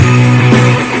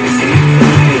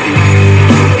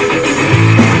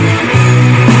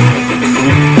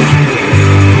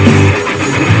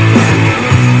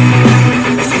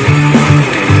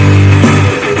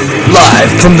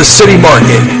from the city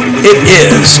market, it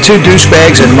is Two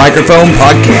Douchebags and Microphone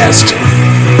Podcast.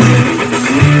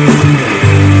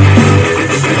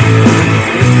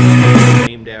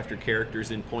 Named after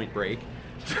characters in Point Break.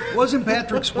 Wasn't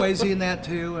Patrick Swayze in that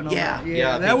too? And all Yeah, that?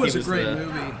 yeah, I that think was he a was great the-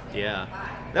 movie. Yeah.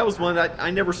 That was one that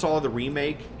I never saw the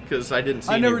remake because I didn't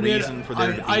see I any never did. reason for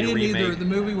there to be I a didn't remake. either. The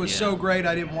movie was Yeah. so great,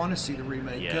 I didn't want to see the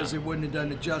remake because Yeah. it wouldn't have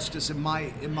done it justice in my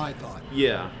thought.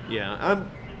 Yeah.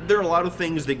 There are a lot of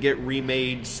things that get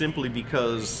remade simply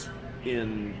because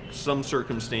in some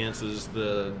circumstances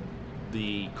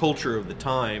the culture of the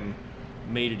time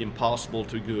made it impossible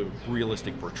to do a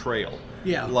realistic portrayal.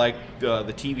 Yeah. Like the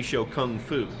TV show Kung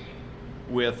Fu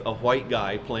with a white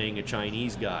guy playing a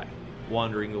Chinese guy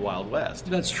wandering the Wild West.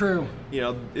 That's true. You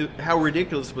know, how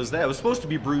ridiculous was that? It was supposed to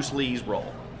be Bruce Lee's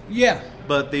role. Yeah.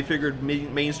 But they figured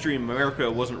mainstream America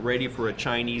wasn't ready for a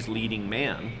Chinese leading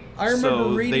man. I remember so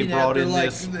reading they brought that. in They're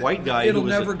this like, white guy. it'll who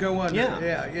was never go under. Yeah.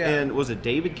 Yeah. And was it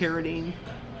David Carradine?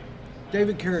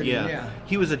 David Carradine, yeah.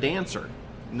 He was a dancer,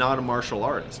 not a martial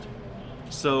artist.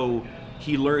 So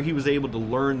he was able to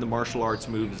learn the martial arts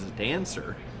moves as a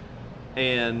dancer.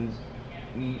 And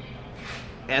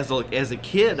as a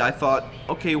kid, I thought,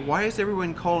 okay, why is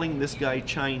everyone calling this guy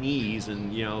Chinese?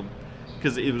 And, you know,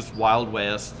 because it was Wild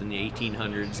West in the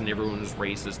 1800s and everyone was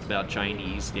racist about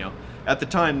Chinese, you know. At the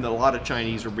time, a lot of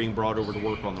Chinese were being brought over to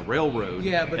work on the railroad.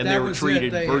 Yeah, but and that they were was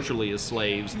treated it. virtually as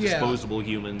slaves, Yeah. disposable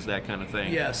humans, that kind of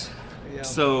thing. Yes. Yeah.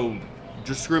 So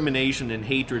discrimination and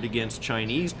hatred against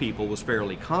Chinese people was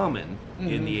fairly common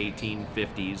in the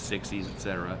 1850s, 60s,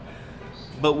 etc.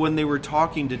 But when they were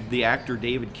talking to the actor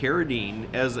David Carradine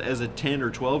as a 10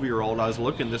 or 12-year-old, I was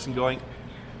looking at this and going,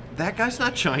 that guy's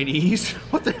not Chinese.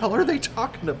 What the hell are they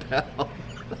talking about?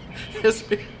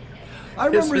 I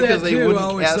remember that because they too. I wouldn't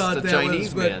always cast thought a that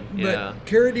Chinese was, man. but Yeah.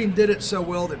 Carradine did it so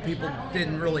well that people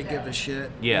didn't really give a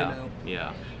shit. Yeah, You know?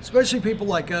 yeah. Especially people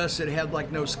like us that had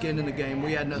like no skin in the game.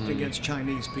 We had nothing against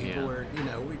Chinese people, Yeah. or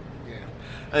yeah.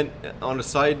 And on a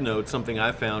side note, something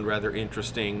I found rather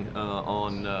interesting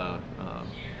on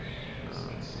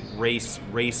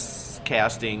race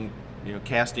casting,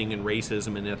 casting and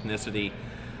racism and ethnicity.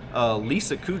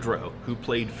 Lisa Kudrow, who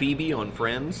played Phoebe on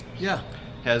Friends, Yeah.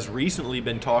 has recently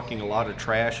been talking a lot of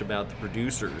trash about the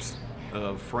producers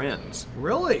of Friends,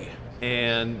 Really?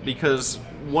 and because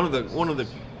one of the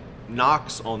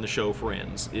knocks on the show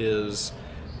Friends is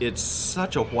it's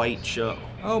such a white show.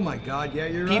 Oh my God! Yeah,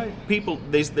 you're right. People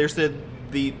they said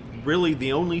the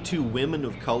only two women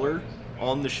of color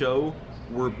on the show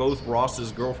were both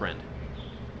Ross's girlfriend.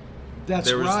 That's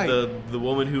There was right. the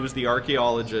woman who was the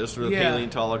archaeologist or the Yeah.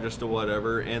 paleontologist or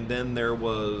whatever, and then there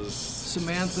was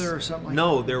Samantha or something like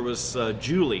no, there was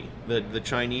Julie, the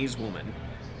Chinese woman.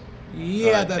 that.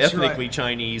 Yeah, that's ethnically right.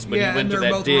 Chinese, but Yeah, he went and to they're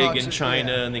that both dig Roxas, in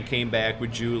China yeah. and then came back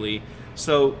with Julie.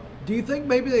 So Do you think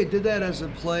maybe they did that as a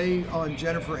play on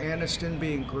Jennifer Aniston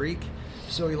being Greek?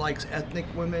 So he likes ethnic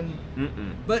women.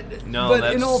 But No, but in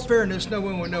that's- all fairness, no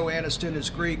one would know Aniston is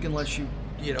Greek unless you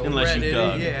Unless read you it.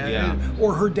 dug, Yeah, yeah.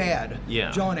 or her dad. Yeah.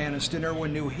 John Aniston.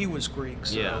 Everyone knew he was Greek.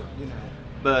 So, Yeah. you know.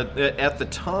 But at the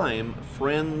time,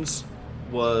 Friends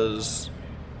was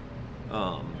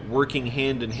working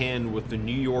hand in hand with the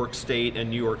New York State and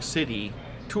New York City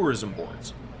tourism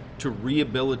boards to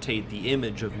rehabilitate the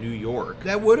image of New York.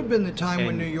 That would have been the time when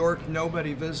And- New York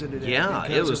nobody visited it Yeah,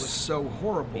 because it was so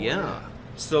horrible. Yeah.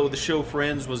 So the show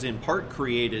Friends was in part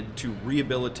created to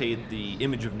rehabilitate the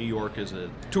image of New York as a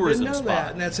tourism Didn't know spot.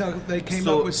 that, and that's how they came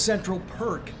So- up with Central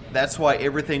Perk. That's why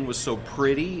everything was so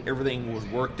pretty. Everything was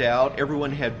worked out.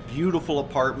 Everyone had beautiful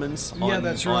apartments on, Yeah,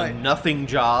 that's right. on nothing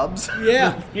jobs.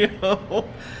 Yeah.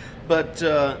 But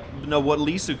no, what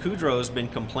Lisa Kudrow has been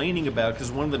complaining about, because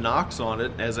one of the knocks on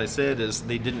it, as I said, is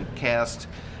they didn't cast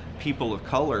people of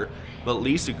color. But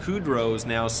Lisa Kudrow is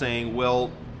now saying,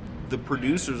 well, the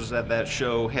producers at that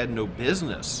show had no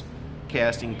business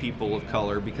casting people of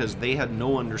color because they had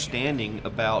no understanding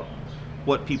about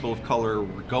what people of color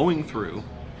were going through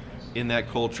in that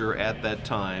culture at that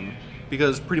time,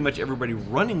 because pretty much everybody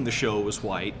running the show was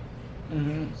white,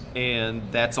 and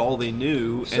that's all they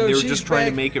knew, So and they were she's just trying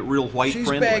to bag- make it real white She's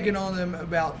friendly. bagging on them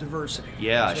about diversity.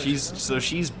 Yeah, That's what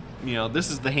she's this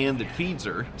is the hand that feeds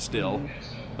her still,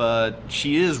 but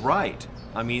she is right.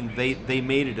 I mean, they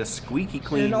made it a squeaky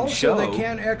clean And also, show. they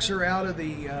can't X her out of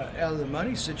the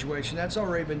money situation. That's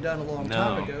already been done a long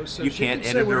time ago. So you she can't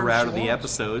can say edit her whatever out she of the wants.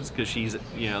 episodes because she's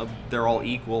they're all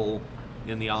equal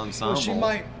in the ensemble. Well, she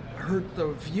might hurt the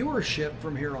viewership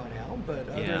from here on out, but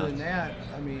other Yeah. than that,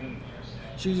 I mean,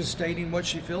 she's just stating what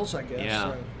she feels, I guess. Yeah.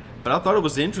 So. But I thought it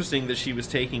was interesting that she was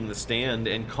taking the stand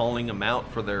and calling them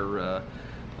out for their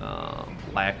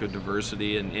lack of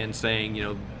diversity and saying,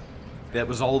 that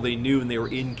was all they knew, and they were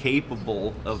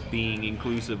incapable of being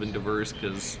inclusive and diverse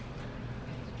because,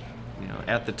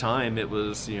 at the time it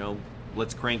was,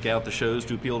 let's crank out the shows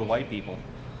to appeal to white people.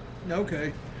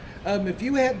 Okay. If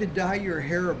you had to dye your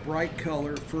hair a bright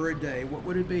color for a day, what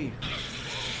would it be?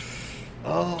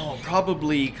 Oh,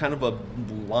 probably kind of a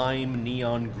lime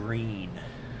neon green.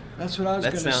 That's what I was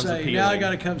going to say. Appealing. Now I got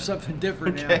to come something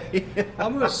different Okay. now.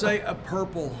 I'm going to say a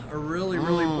purple, a really,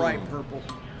 really bright purple.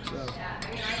 So,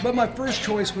 but my first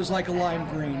choice was like a lime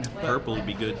green. Purple would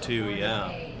be good too,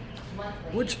 yeah.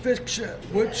 Which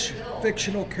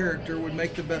fictional character would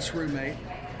make the best roommate?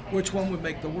 Which one would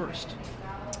make the worst?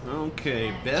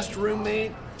 Okay, best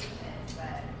roommate?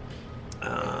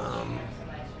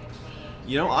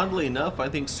 Oddly enough, I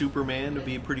think Superman would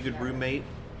be a pretty good roommate.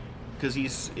 Because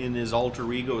he's in his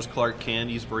alter ego as Clark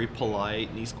Kent. He's very polite,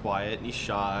 and he's quiet, and he's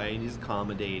shy, and he's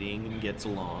accommodating, and gets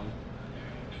along.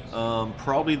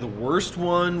 Probably the worst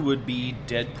one would be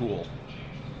Deadpool.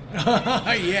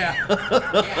 Yeah.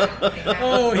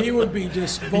 Oh, he would be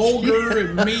just vulgar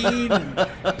and mean and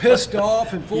pissed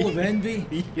off and full of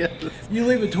envy. Yes. You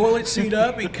leave a toilet seat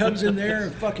up, he comes in there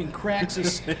and fucking cracks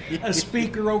a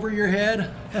speaker over your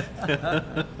head.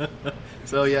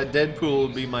 So yeah, Deadpool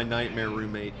would be my nightmare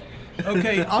roommate.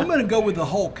 Okay, I'm going to go with the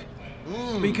Hulk.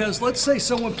 Because let's say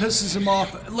someone pisses him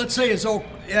off. Let's say his old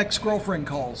ex-girlfriend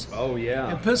calls. Oh, yeah.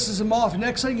 And pisses him off.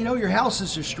 Next thing you know, your house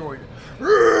is destroyed.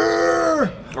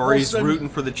 Or he's rooting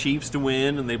for the Chiefs to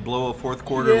win and they blow a fourth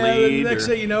quarter lead. Next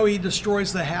thing you know, he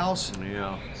destroys the house.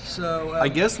 Yeah. So I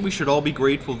guess we should all be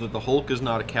grateful that the Hulk is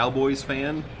not a Cowboys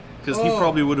fan. Because he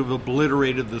probably would have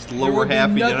obliterated this lower half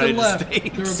of the United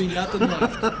States. There would be nothing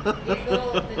left.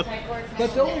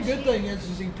 But the only good thing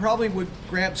is he probably would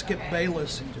grab Skip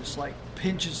Bayless and just like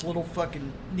pinch his little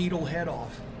fucking needle head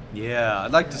off. Yeah,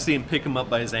 I'd like to see him pick him up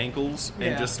by his ankles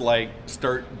and just like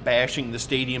start bashing the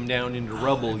stadium down into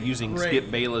rubble using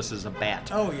Skip Bayless as a bat.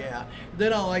 Oh yeah.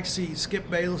 Then I'll like see Skip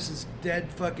Bayless's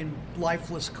dead fucking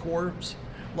lifeless corpse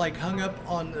like hung up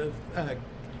on the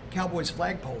Cowboys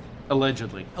flagpole.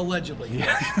 Allegedly. Allegedly.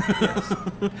 Yes.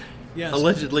 Yes. Yes.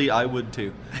 Allegedly, I would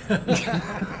too.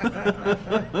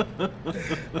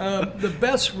 The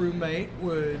best roommate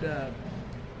would,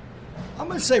 I'm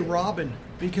going to say Robin,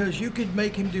 because you could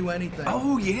make him do anything.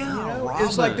 Oh yeah, Robin.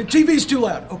 It's like the TV's too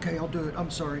loud. Okay, I'll do it. I'm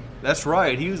sorry. That's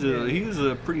right. He was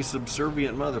a pretty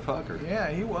subservient motherfucker. Yeah,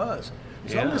 he was.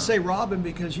 So Yeah. I'm going to say Robin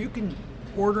because you can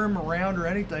order him around or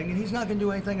anything, and he's not going to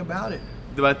do anything about it.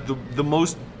 But the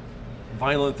most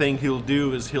violent thing he'll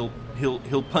do is he'll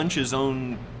punch his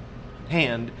own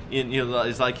hand in.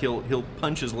 It's like he'll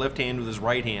punch his left hand with his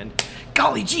right hand.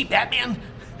 Golly gee, Batman!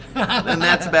 And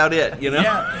that's about it,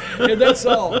 Yeah, that's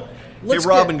all. Hey,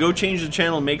 Robin, go change the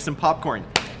channel and make some popcorn.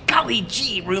 Golly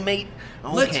gee, roommate.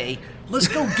 Okay. Let's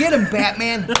go get him,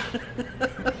 Batman.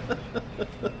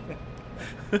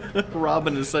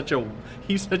 Robin is such a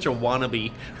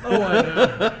wannabe. Oh, I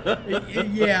know.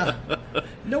 Yeah.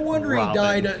 No wonder Robin.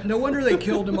 he died. No wonder they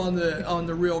killed him on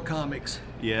the real comics.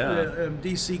 Yeah.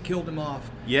 DC killed him off.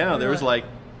 Yeah, there was like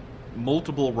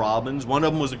multiple Robins. One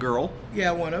of them was a girl.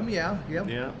 Yeah, one of them. Yeah, yep.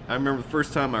 Yeah, I remember the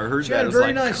first time I heard She that. had It a was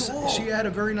very like, nice. cool. She had a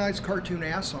very nice cartoon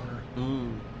ass on her.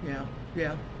 Mm. Yeah,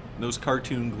 yeah, Those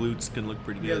cartoon glutes can look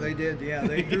pretty good. yeah. They did. Yeah,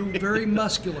 they drew very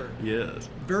muscular, Yes.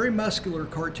 very muscular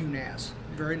cartoon ass.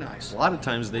 Very nice. A lot of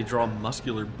times they draw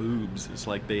muscular boobs. It's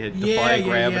like they had defy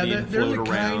gravity and They're float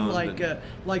the around. kind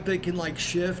like they can like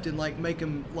shift and like make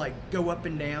them like go up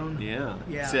and down. Yeah.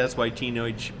 Yeah. See, that's why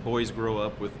teenage boys grow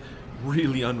up with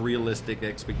really unrealistic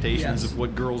expectations Yes. of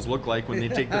what girls look like when they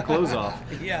take their clothes off.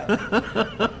 Yeah.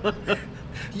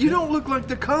 You don't look like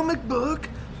the comic book.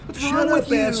 What's Shut wrong up,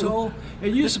 with you? asshole.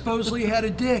 And you supposedly had a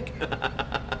dick.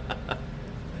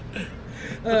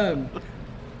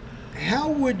 How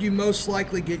would you most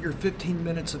likely get your 15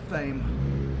 minutes of fame?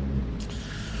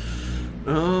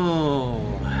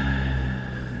 Oh.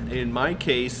 In my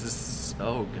case,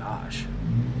 oh gosh.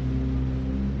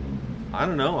 I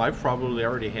don't know. I've probably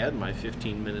already had my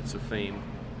 15 minutes of fame.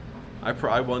 I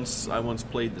once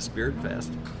played the Spirit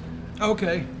Fest.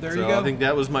 Okay, there you So go. I think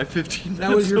that was my 15 minutes.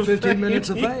 That was your of 15 fame. minutes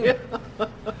of fame.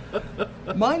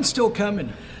 Yeah. Mine's still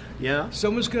coming. Yeah.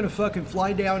 Someone's going to fucking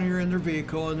fly down here in their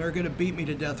vehicle and they're going to beat me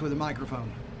to death with a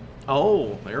microphone.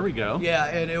 Oh, there we go. Yeah,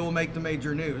 and it will make the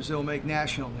major news. It will make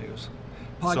national news.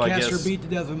 So I Podcaster guess- beat to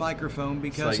death with a microphone So I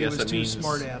because guess it was that too means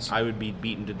smart ass. I would be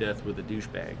beaten to death with a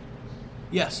douchebag.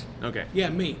 Yes. Okay. Yeah,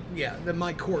 me. Yeah, then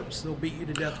my corpse. They'll beat you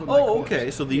to death with my Oh, corpse.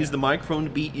 okay. So they use the microphone to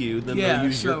beat you, then Yeah, they'll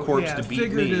use your corpse yeah, to beat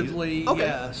figuratively, me. Okay.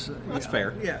 yes. That's yeah.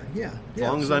 fair. Yeah, yeah. As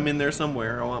long as I'm in there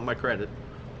somewhere, I want my credit.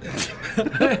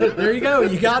 There you go.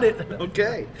 You got it.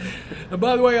 Okay. And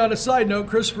by the way, on a side note,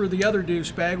 Christopher, the other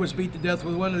douchebag, was beat to death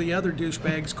with one of the other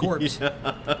douchebags' corpse.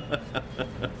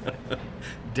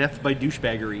 Death by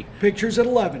douchebaggery. Pictures at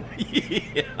 11.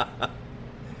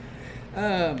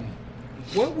 Yeah.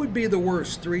 What would be the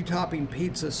worst 3-topping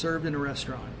pizza served in a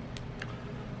restaurant?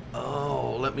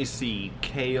 Oh, let me see.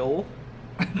 Kale,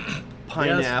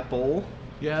 pineapple,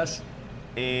 Yes.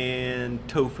 and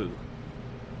tofu.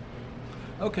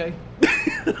 Okay.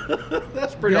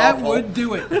 That's pretty That awful. would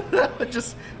do it.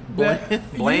 Just That- you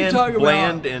bland, talk about-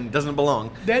 bland, and doesn't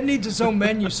belong. That needs its own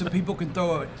menu so people can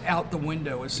throw it out the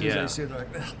window as soon Yeah. as they see it. They're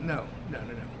like, "Ugh, no.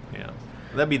 Yeah.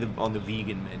 That'd be on the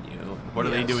vegan menu. What are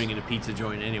they Yes. doing in a pizza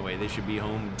joint anyway? They should be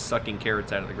home sucking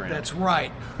carrots out of the ground. That's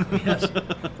right. Yes.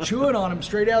 Chewing on them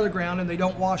straight out of the ground, and they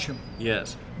don't wash them.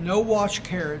 Yes. No washed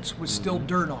carrots with still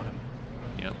dirt on them.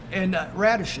 Yep. And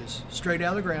radishes straight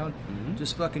out of the ground, Mm-hmm.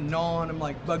 just fucking gnawing them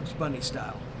like Bugs Bunny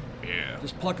style. Yeah.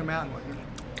 Just pluck them out and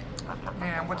like,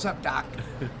 man, what's up, Doc?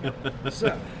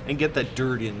 So And get that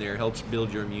dirt in there. Helps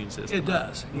build your immune system. it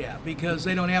does, yeah, because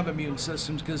they don't have immune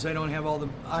systems because they don't have all the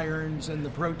irons and the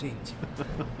proteins.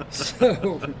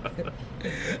 So,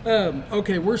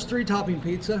 okay, worst 3-topping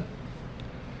pizza.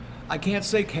 I can't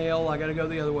say kale. I got to go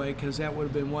the other way because that would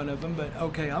have been one of them. But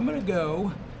okay, I'm gonna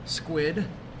go squid,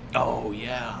 Oh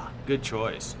yeah. Good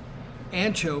choice.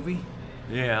 anchovy,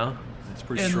 Yeah. That's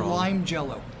pretty and strong. lime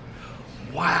jello.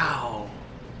 Wow.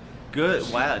 Good.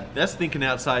 Wow. That's thinking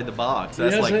outside the box.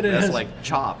 That's Yes, like it that's is. like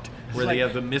Chopped, where like- they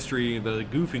have the mystery, the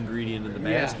goof ingredient in the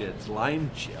Yeah. basket. It's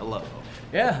lime jello.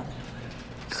 Yeah.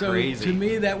 So Crazy. to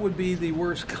me, that would be the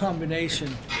worst combination.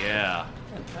 Yeah.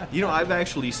 You know, I've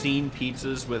actually seen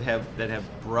pizzas that have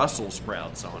Brussels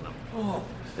sprouts on them. Oh,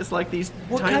 It's like these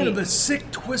what tiny, kind of a sick,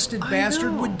 twisted I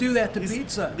bastard know. would do that to These-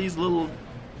 pizza? These little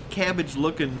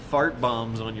cabbage-looking fart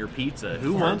bombs on your pizza.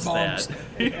 Who Fart wants bombs.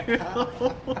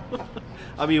 that?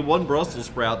 I mean, one Brussels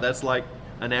sprout, that's like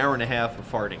an hour and a half of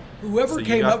farting. Whoever So you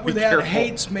came gotta up with be that careful.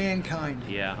 hates mankind.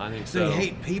 Yeah, I think so. They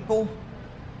hate people.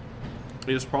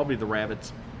 It was probably the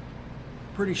rabbits.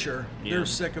 Pretty sure Yeah. they're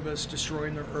sick of us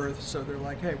destroying their Earth, so they're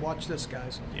like, "Hey, watch this,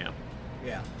 guys." Yeah.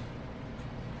 Yeah,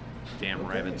 Damn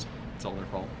Okay. rabbits. It's all their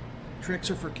fault. tricks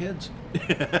are for kids.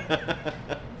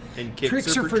 And kicks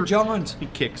Tricks are for tri- Johns.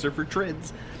 Kicks are for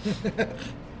trids.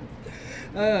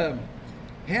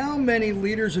 How many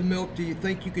liters of milk do you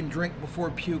think you can drink before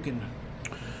puking?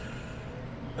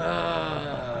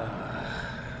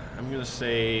 I'm gonna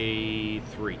say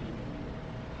 3.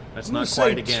 That's I'm not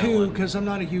gonna quite say a 2 gallon. because I'm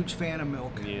not a huge fan of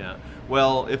milk. Yeah.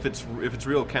 Well, if it's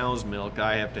real cow's milk,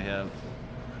 I have to have.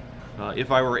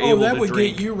 If I were Oh, able that to would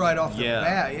drink, get you right off the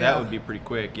bat. Yeah, that would be pretty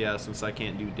quick. Yeah, since I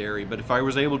can't do dairy. But if I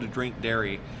was able to drink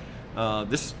dairy,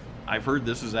 I've heard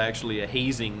this is actually a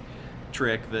hazing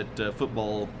trick that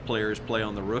football players play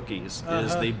on the rookies.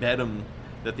 Is they bet them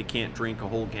that they can't drink a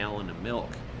whole gallon of milk.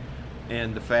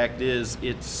 And the fact is,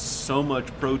 it's so much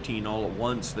protein all at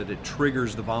once that it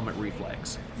triggers the vomit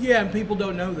reflex. Yeah, and people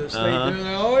don't know this. Uh-huh. They do.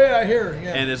 Oh yeah, here.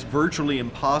 Yeah. And it's virtually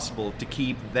impossible to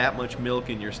keep that much milk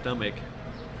in your stomach.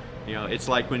 You know, it's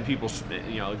like when people,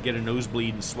 get a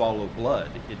nosebleed and swallow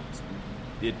blood.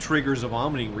 It triggers a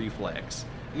vomiting reflex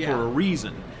Yeah. for a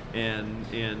reason, and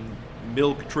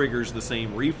milk triggers the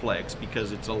same reflex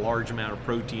because it's a large amount of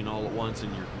protein all at once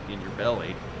in your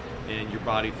belly, and your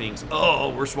body thinks, oh,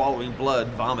 we're swallowing blood,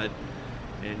 vomit,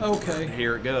 and Okay.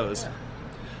 here it goes.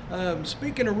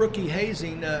 Speaking of rookie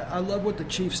hazing, I love what the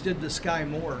Chiefs did to Sky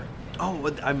Moore.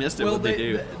 Oh, I missed it. Well, What they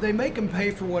do? they make him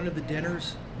pay for one of the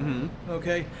dinners. Mm-hmm.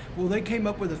 Okay. Well, they came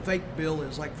up with a fake bill. It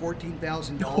was like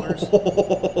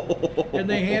 $14,000, and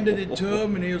they handed it to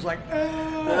him, and he was like,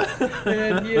 ah.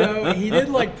 And he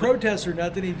didn't like protest or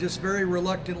nothing. He just very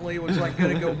reluctantly was like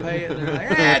going to go pay it. And they're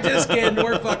like, just kidding,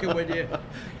 we're fucking with you.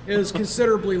 It was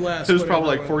considerably less. It was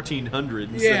probably like whatever.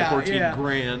 1,400 instead of 14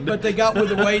 grand. But they got with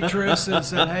the waitress and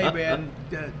said, "Hey, man,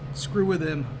 screw with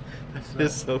him."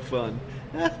 It's so fun.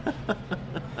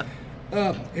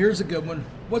 Here's a good one.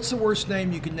 What's the worst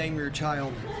name you can name your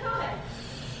child?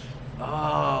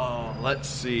 Oh, let's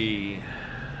see.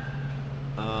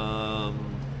 I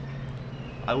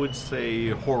would say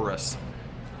Horace.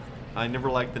 I never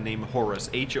liked the name Horace.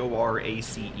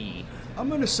 Horace. I'm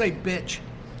going to say bitch,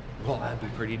 Well, that'd be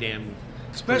pretty damn.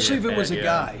 especially if it was a yeah.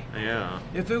 guy. Yeah.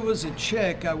 If it was a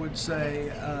chick, I would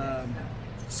say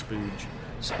Spooge.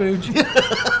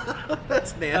 spooge.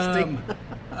 That's nasty.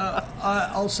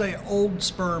 I'll say old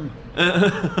sperm.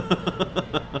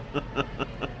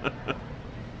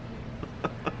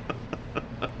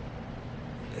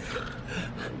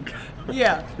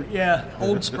 Yeah,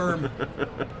 old sperm.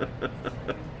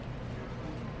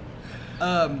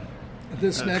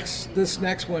 This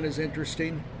next one is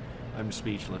interesting. I'm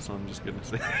speechless. I'm just gonna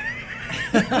say.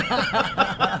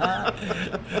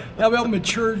 How about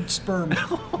matured sperm?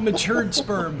 Matured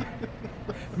sperm.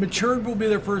 Matured will be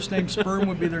their first name. Sperm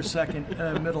would be their second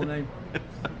middle name.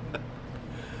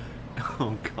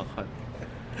 Oh God.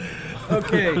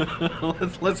 Okay.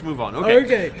 let's move on.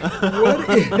 Okay.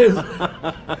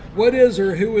 What is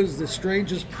or who is the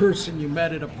strangest person you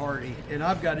met at a party? And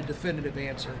I've got a definitive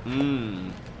answer.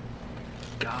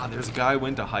 God, there's a guy I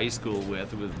went to high school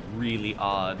with who was really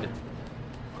odd.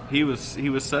 He was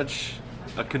such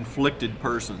a conflicted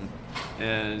person,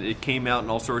 and it came out in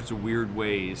all sorts of weird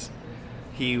ways.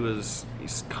 He's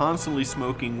constantly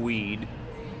smoking weed,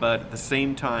 but at the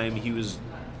same time he was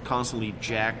constantly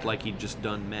jacked like he'd just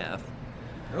done meth.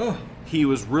 Oh. He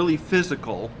was really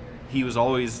physical. He was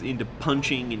always into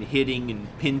punching and hitting and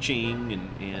pinching,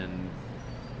 and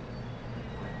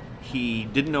he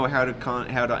didn't know how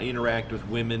to interact with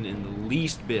women in the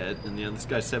least bit. And this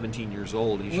guy's 17 years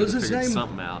old. He should have figured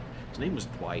something out. His name was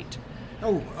Dwight.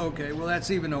 Oh, okay. Well,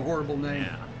 that's even a horrible name.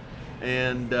 Yeah.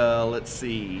 And let's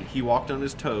see. He walked on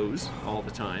his toes all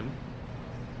the time.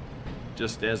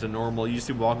 Just as a normal. You used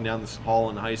to be walking down this hall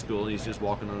in high school, and he's just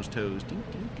walking on his toes. Ding,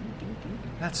 ding, ding, ding, ding.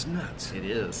 That's nuts. It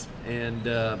is. And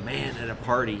man, at a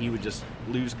party, he would just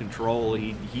lose control.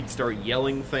 He'd start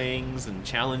yelling things and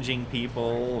challenging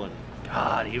people. And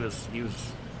God, he was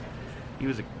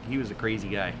a crazy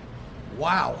guy.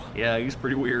 Wow. Yeah, he was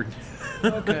pretty weird.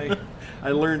 Okay.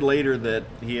 I learned later that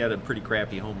he had a pretty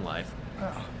crappy home life.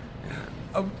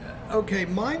 Okay,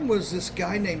 mine was this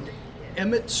guy named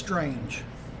Emmett Strange.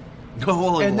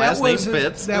 Oh, and last name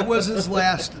fits. That was his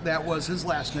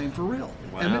last name for real.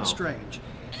 Wow. Emmett Strange.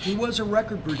 He was a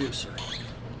record producer.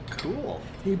 Cool.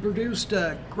 He produced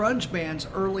grunge bands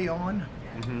early on.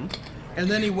 Mm-hmm. And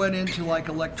then he went into like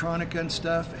electronica and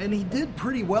stuff, and he did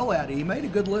pretty well at it. He made a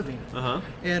good living. Uh-huh.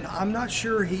 And I'm not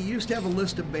sure, he used to have a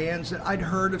list of bands that I'd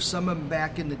heard of some of them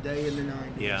back in the day in the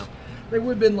 90s. Yeah. They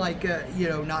would have been like,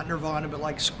 not Nirvana, but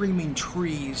like Screaming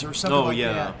Trees or something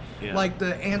that. Yeah. Like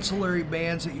the ancillary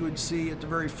bands that you would see at the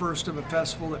very first of a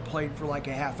festival that played for like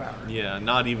a half hour. Yeah,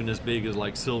 not even as big as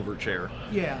like Silverchair.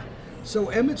 Yeah. So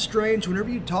Emmett Strange, whenever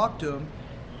you talk to him,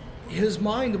 his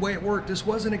mind, the way it worked, this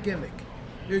wasn't a gimmick.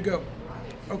 You'd go,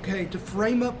 okay, to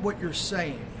frame up what you're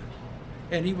saying,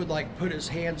 and he would like put his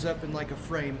hands up in like a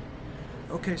frame.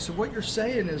 Okay, so what you're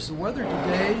saying is the weather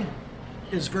today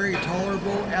is very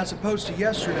tolerable as opposed to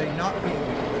yesterday not being.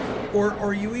 Or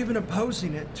are you even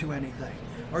opposing it to anything?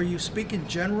 Are you speaking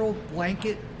general,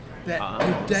 blanket,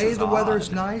 that today the weather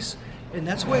is nice? And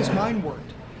that's the way his mind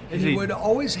worked. And he would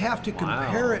always have to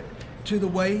compare it to the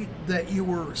way that you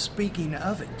were speaking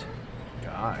of it.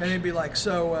 Gosh. And he'd be like,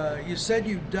 so you said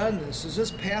you've done this. Is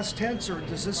this past tense, or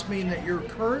does this mean that you're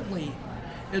currently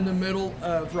in the middle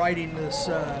of writing this?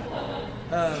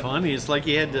 Funny. It's like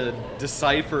he had to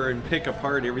decipher and pick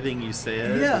apart everything you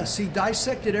said. Yes, he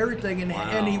dissected everything,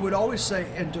 and he would always say,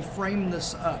 and to frame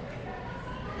this up.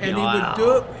 And he would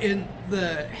do it in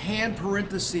the hand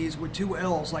parentheses with two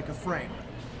L's like a frame.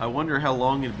 I wonder how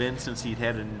long it had been since he'd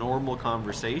had a normal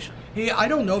conversation. I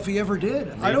don't know if he ever did.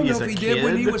 Maybe I don't know as if a he did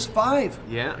when he kid. was 5.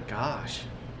 Yeah, gosh.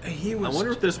 He was. I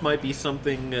wonder if this might be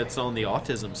something that's on the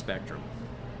autism spectrum.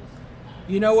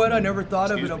 You know what? I never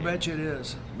thought of it. Excuse I'll me. bet you it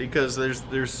is. Because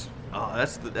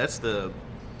that's the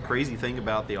crazy thing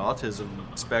about the autism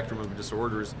spectrum of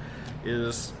disorders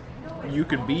is you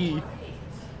can be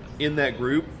in that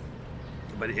group,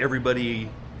 but everybody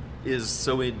is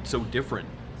so different.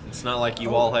 It's not like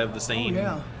you all have the same,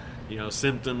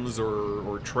 symptoms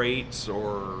or traits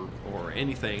or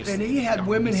anything. And he had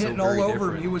women hitting all over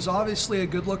different. him. He was obviously a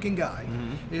good-looking guy,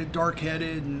 Mm-hmm.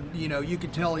 dark-headed, and you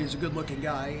could tell he was a good-looking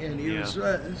guy. And he was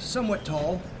somewhat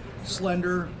tall,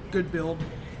 slender, good build,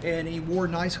 and he wore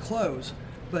nice clothes.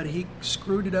 But he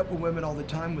screwed it up with women all the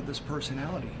time with this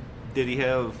personality. Did he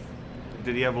have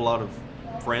a lot of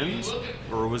friends,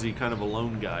 or was he kind of a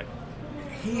lone guy?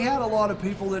 He had a lot of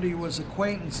people that he was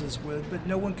acquaintances with, but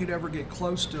no one could ever get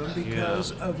close to him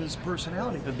because of his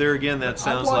personality. And there again, that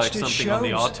sounds I like watched his something on the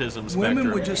shows. autism spectrum.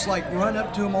 Women would just like run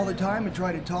up to him all the time and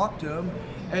try to talk to him,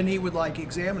 and he would like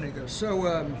examine it and go,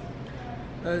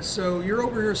 so you're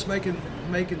over here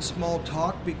making small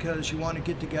talk because you want to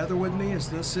get together with me? Is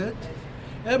this it?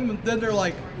 And then they're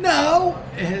like, no!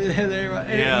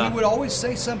 And he would always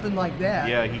say something like that.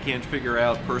 Yeah, he can't figure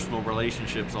out personal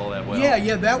relationships all that well.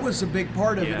 Yeah, that was a big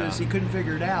part of it, Yeah. is he couldn't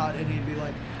figure it out, and he'd be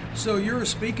like, so you're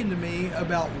speaking to me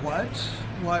about what?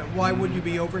 Why would you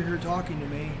be over here talking to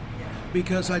me?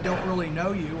 Because I don't really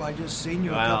know you. I just seen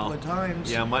you a couple of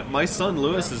times. Yeah, my son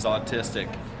Lewis is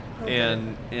autistic,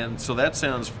 and so that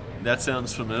sounds That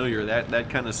sounds familiar. That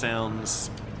kind of sounds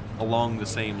along the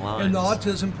same lines. And the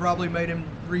autism probably made him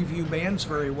review bands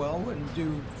very well and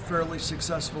do fairly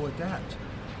successful at that.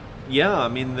 Yeah, I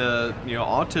mean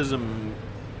autism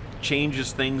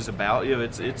changes things about you.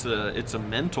 It's a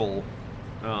mental,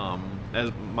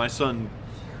 as my son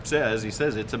says,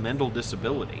 it's a mental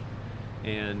disability,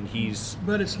 and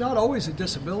But it's not always a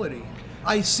disability.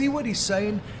 I see what he's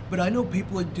saying, but I know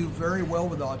people that do very well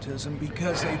with autism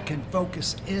because they can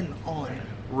focus in on.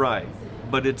 Right,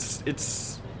 but it's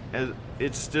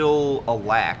still a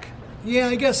lack. Yeah,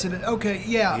 I guess it is. Okay,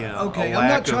 yeah, okay. I'm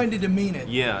not trying to demean it.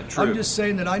 Yeah, true. I'm just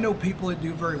saying that I know people that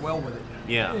do very well with it.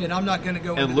 Yeah. And I'm not going to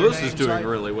go into And their Lewis names. is doing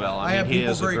really well. I have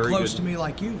people very close good... to me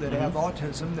like you that have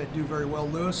autism that do very well.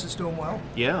 Lewis is doing well.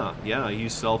 Yeah,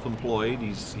 he's self-employed.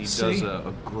 He has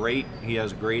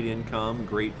a great income,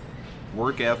 great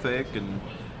work ethic, and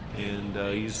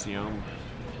he's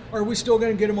Are we still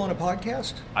going to get him on a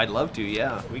podcast? I'd love to.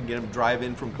 Yeah, we can get him drive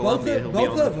in from Columbia.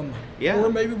 Both of them. Yeah,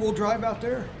 or maybe we'll drive out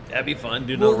there. That'd be fun.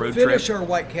 Do another road trip. We'll finish our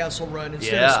White Castle run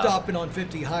instead of stopping on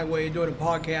 50 Highway and doing a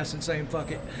podcast and saying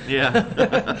fuck it. Yeah.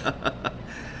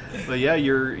 But yeah,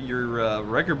 your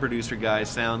record producer guy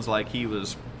sounds like he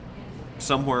was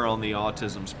somewhere on the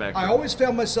autism spectrum. I always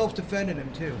found myself defending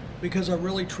him too because I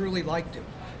really truly liked him.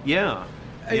 Yeah.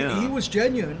 He was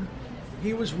genuine.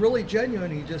 He was really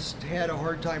genuine. He just had a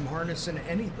hard time harnessing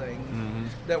anything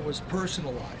that was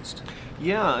personalized.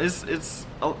 Yeah, it's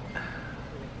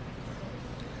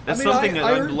something that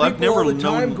I heard I've people never all the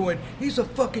time known. going, he's a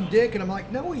fucking dick, and I'm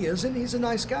like, no, he isn't. He's a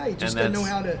nice guy. He just doesn't know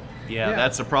how to. Yeah,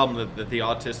 that's the problem that the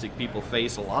autistic people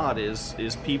face a lot is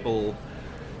people.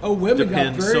 Women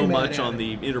depend got very so mad much at on him.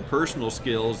 the interpersonal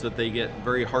skills that they get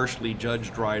very harshly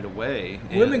judged right away.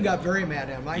 Women got very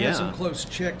mad at him. I Yeah. had some close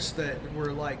chicks that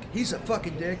were like, he's a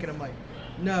fucking dick, and I'm like,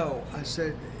 no. I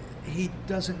said, he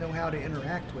doesn't know how to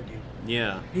interact with you.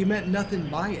 Yeah. He meant nothing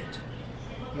by it,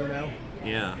 you know.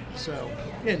 Yeah. So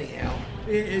anyhow,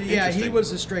 yeah, he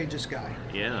was the strangest guy.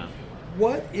 Yeah.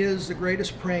 What is the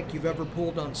greatest prank you've ever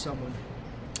pulled on someone?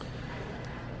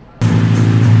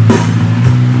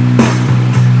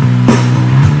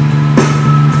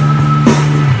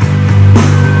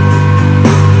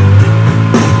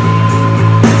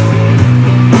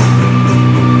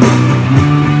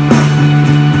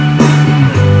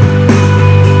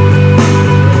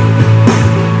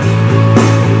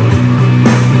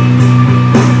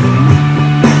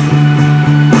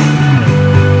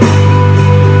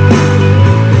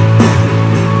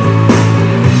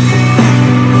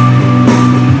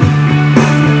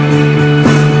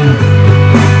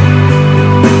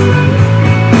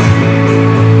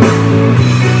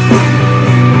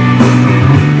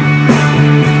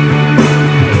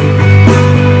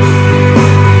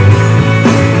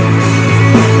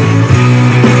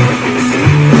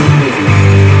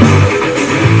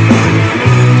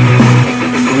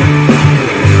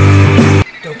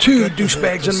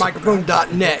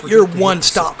 douchebagsandmicrophone.net, your one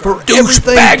stop for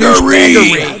everything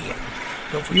douchebaggery.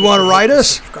 You want to write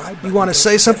us? You want to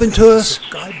say something to us?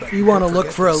 You want to look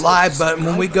for a live button.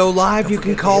 When we go live, you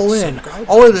can call in.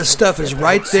 All of this stuff is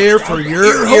right there for your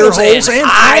ear holes and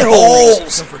eye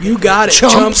holes. You got it,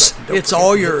 chumps. It's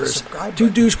all yours.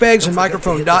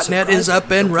 Douchebagsandmicrophone.net is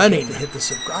up and running. Hit the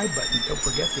subscribe button. Don't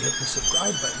forget to hit the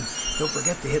subscribe button. Don't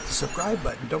forget to hit the subscribe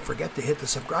button. Don't forget to hit the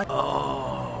subscribe button.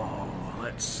 Oh,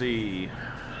 let's see.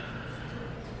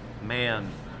 Man,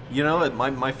 you know,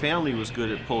 my family was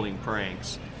good at pulling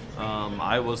pranks.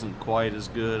 I wasn't quite as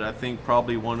good. I think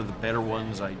probably one of the better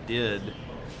ones I did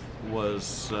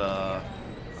was I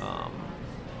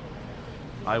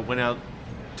went out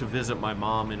to visit my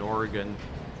mom in Oregon,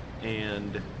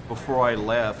 and before I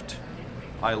left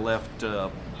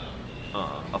a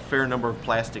fair number of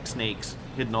plastic snakes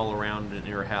hidden all around in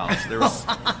her house. There was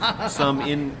some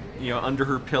under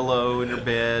her pillow in her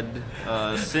bed.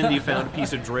 Cindy found a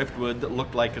piece of driftwood that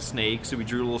looked like a snake, so we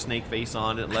drew a little snake face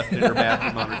on it, left it in her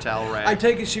bathroom on her towel rack. I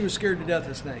take it she was scared to death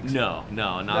of snakes. No,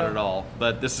 not at all.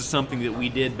 But this is something that we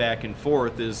did back and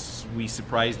forth, is we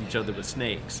surprised each other with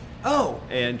snakes. Oh.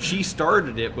 And she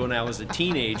started it when I was a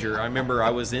teenager. I remember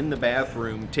I was in the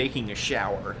bathroom taking a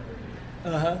shower.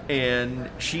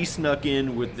 And she snuck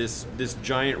in with this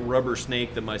giant rubber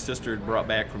snake that my sister had brought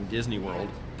back from Disney World.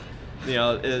 You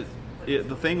know,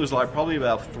 the thing was like probably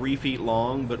about 3 feet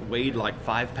long, but weighed like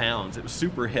 5 pounds. It was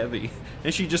super heavy.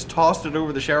 And she just tossed it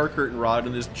over the shower curtain rod,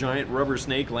 and this giant rubber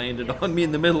snake landed on me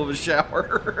in the middle of a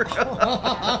shower.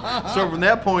 So from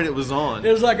that point, it was on.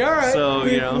 It was like, all right, so,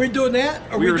 we're doing that?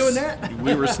 Are we doing that?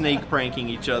 We were snake pranking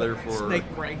each other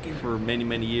for many,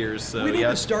 many years. So we need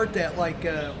yeah. to start that, like,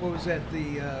 what was that,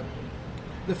 the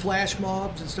the flash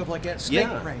mobs and stuff like that. Snake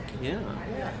pranking.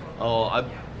 Yeah. Oh,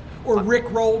 Or Rick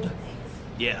rolled.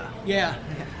 Yeah. Yeah.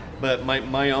 But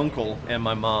my uncle and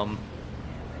my mom,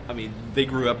 I mean, they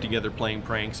grew up together playing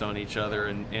pranks on each other,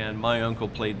 and my uncle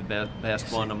played the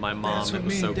best one on my mom. That's what it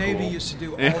was me so and Davey cool. used to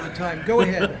do all the time. Go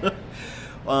ahead.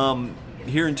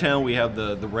 Here in town, we have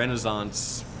the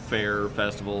Renaissance Fair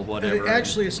Festival, whatever.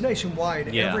 Actually, it's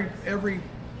nationwide. Yeah. Every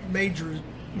major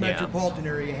metropolitan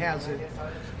area has it.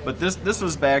 But this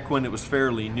was back when it was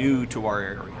fairly new to our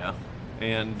area.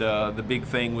 And the big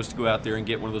thing was to go out there and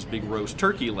get one of those big roast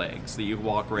turkey legs that you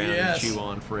walk around and chew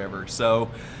on forever. So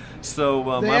They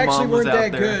my actually mom was weren't out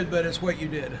that there. good, but it's what you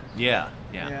did. Yeah.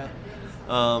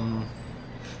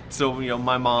 So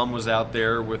my mom was out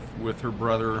there with her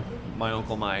brother, my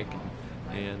Uncle Mike,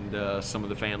 and some of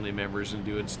the family members and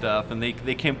doing stuff. And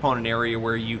they came upon an area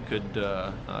where you could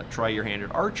try your hand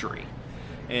at archery.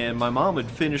 And my mom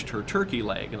had finished her turkey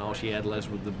leg, and all she had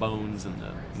left was the bones and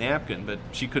the napkin, but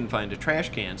she couldn't find a trash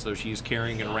can, so she's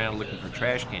carrying it around looking for a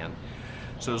trash can.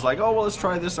 So it was like, oh, well, let's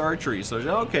try this archery. So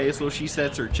okay, so she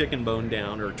sets her chicken bone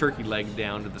down, or turkey leg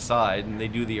down to the side, and they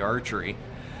do the archery.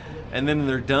 And then when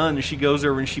they're done, she goes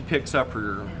over and she picks up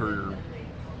her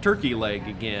turkey leg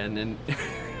again, and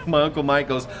my Uncle Mike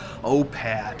goes, oh,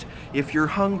 Pat, if you're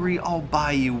hungry, I'll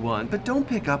buy you one, but don't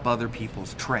pick up other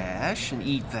people's trash and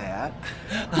eat that.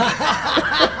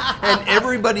 And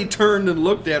everybody turned and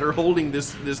looked at her holding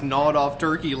this gnawed-off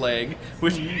turkey leg,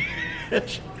 which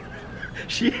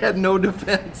she had no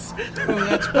defense. Oh,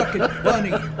 that's fucking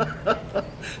funny.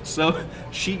 So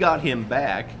she got him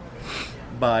back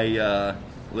by,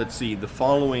 the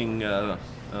following, that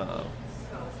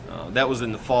was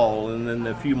in the fall, and then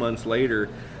a few months later,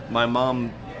 my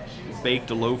mom baked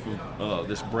a loaf of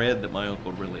this bread that my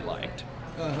uncle really liked.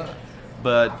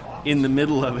 But in the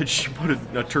middle of it, she put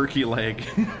a turkey leg.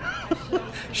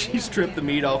 She stripped the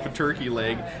meat off a turkey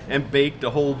leg and baked a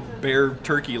whole bare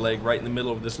turkey leg right in the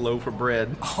middle of this loaf of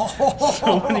bread.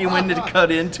 So when he went to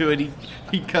cut into it,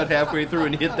 he cut halfway through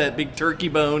and hit that big turkey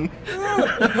bone.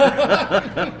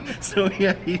 So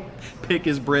yeah, he'd pick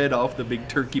his bread off the big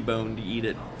turkey bone to eat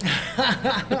it.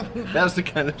 That was the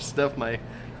kind of stuff my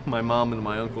mom and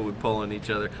my uncle would pull on each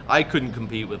other. I couldn't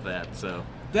compete with that, so.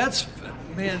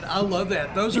 Man, I love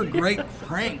that. Those are great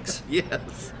pranks.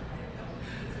 Yes.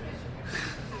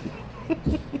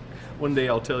 One day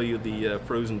I'll tell you the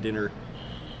frozen dinner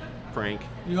prank.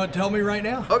 You want to tell me right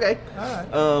now? Okay. All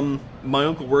right. My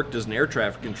uncle worked as an air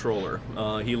traffic controller.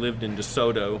 He lived in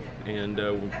DeSoto and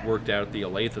worked out at the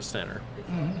Olathe Center.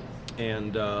 Mm-hmm.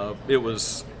 And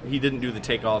he didn't do the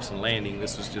takeoffs and landing.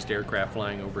 This was just aircraft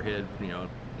flying overhead,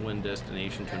 one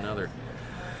destination to another.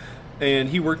 And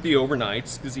he worked the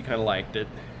overnights because he kind of liked it.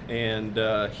 And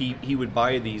he would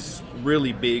buy these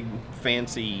really big,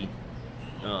 fancy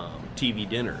TV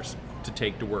dinners to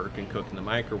take to work and cook in the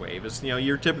microwave. It's,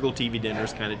 your typical TV dinner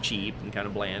is kind of cheap and kind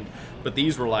of bland, but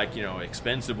these were like,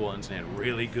 expensive ones and had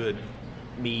really good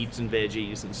meats and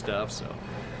veggies and stuff, so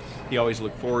he always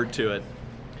looked forward to it.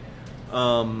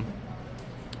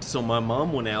 So my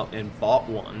mom went out and bought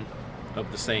one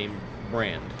of the same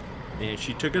brand, and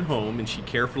she took it home and she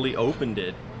carefully opened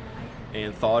it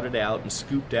and thawed it out and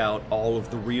scooped out all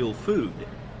of the real food.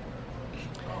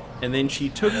 And then she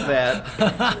took that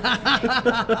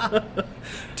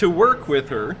to work with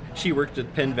her. She worked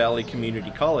at Penn Valley Community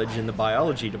College in the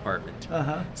biology department.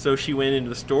 Uh-huh. So she went into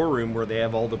the storeroom where they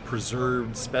have all the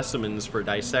preserved specimens for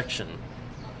dissection.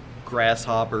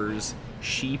 Grasshoppers,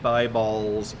 sheep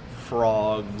eyeballs,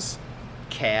 frogs,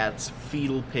 cats,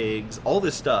 fetal pigs, all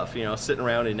this stuff, sitting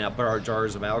around in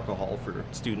jars of alcohol for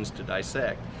students to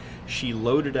dissect. She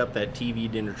loaded up that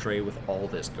TV dinner tray with all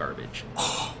this garbage.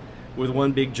 With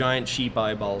one big giant sheep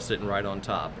eyeball sitting right on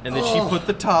top. And then she put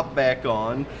the top back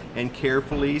on and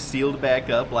carefully sealed back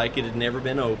up like it had never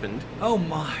been opened. Oh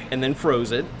my. And then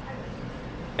froze it.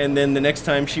 And then the next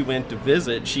time she went to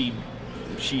visit, she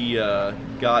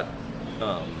got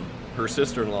her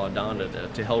sister-in-law, Donna,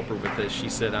 to help her with this. She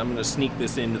said, I'm going to sneak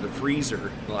this into the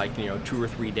freezer, 2 or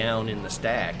 3 down in the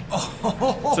stack.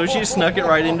 So she snuck it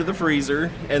right into the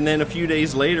freezer. And then a few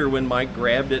days later, when Mike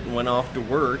grabbed it and went off to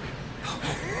work,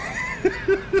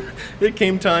 it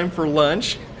came time for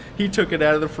lunch. He took it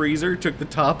out of the freezer, took the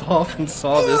top off, and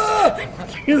saw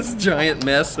this giant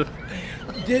mess.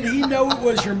 Did he know it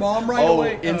was your mom right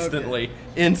away? Instantly. Okay.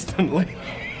 Instantly.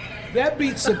 That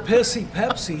beats the pissy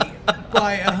Pepsi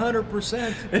by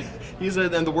 100%. He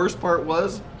said, and the worst part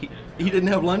was, he didn't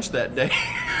have lunch that day.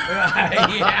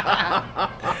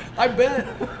 Yeah. I bet.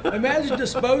 Imagine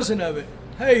disposing of it.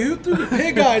 Hey, who threw the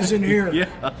pig eyes in here?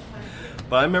 Yeah.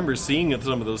 But I remember seeing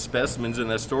some of those specimens in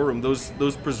that storeroom.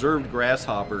 Those preserved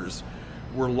grasshoppers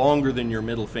were longer than your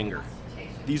middle finger.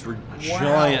 These were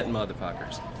giant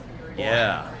motherfuckers.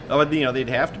 Yeah. Oh, they'd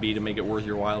have to be to make it worth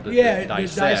your while to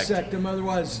dissect them.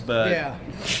 Otherwise, but yeah.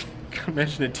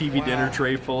 Imagine a TV dinner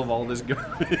tray full of all this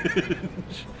garbage.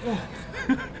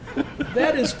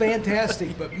 That is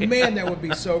fantastic, but man, that would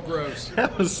be so gross.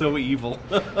 That was so evil.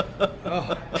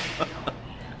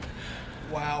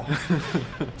 Wow.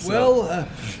 Well,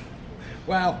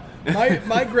 wow.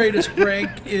 My greatest prank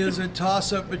is a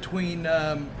toss-up between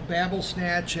Babble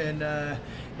Snatch and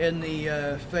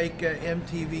the fake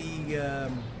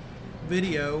MTV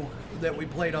video that we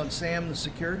played on Sam the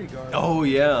security guard. Oh,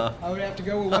 yeah. I would have to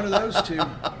go with one of those two.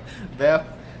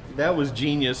 That was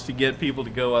genius to get people to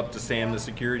go up to Sam the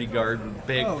security guard and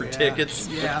beg for tickets.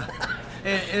 Yeah.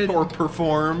 Or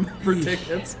perform for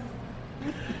tickets.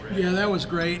 Yeah, that was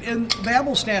great. And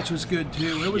Babble Snatch was good,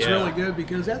 too. It was really good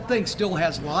because that thing still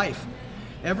has life.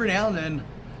 Every now and then,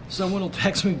 someone will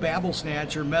text me Babble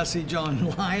Snatch or message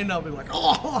online. I'll be like,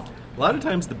 oh! A lot of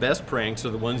times the best pranks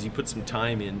are the ones you put some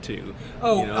time into.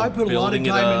 Oh, I put a lot of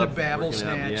time into Babble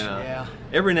Snatch, yeah.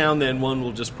 Every now and then one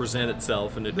will just present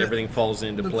itself and everything falls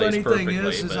into place perfectly. The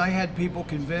funny thing is I had people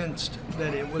convinced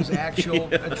that it was a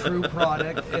true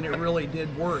product, and it really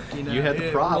did work. You had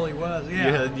the prop. It really was,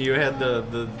 yeah. You had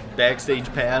the backstage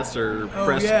pass or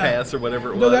press pass or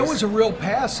whatever it was. No, that was a real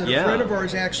pass that a friend of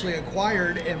ours actually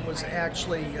acquired and was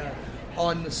actually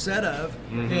on the set of,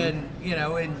 and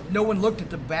no one looked at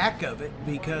the back of it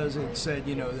because it said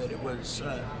that it was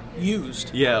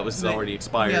used. Yeah, it was already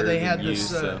expired. Yeah, they had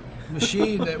this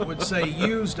machine that would say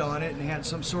used on it and had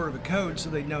some sort of a code so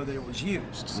they'd know that it was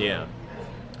used. So. Yeah.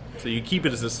 So you keep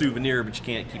it as a souvenir, but you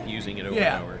can't keep using it over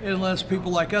and over. Unless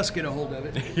people like us get a hold of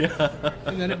it. Yeah.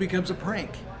 And then it becomes a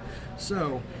prank.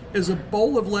 So, is a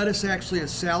bowl of lettuce actually a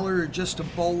salad or just a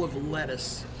bowl of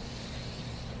lettuce?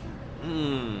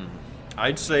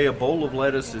 I'd say a bowl of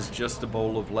lettuce is just a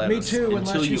bowl of lettuce. Me too,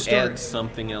 until you add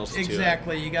something else to it.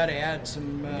 Exactly, you got to add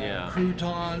some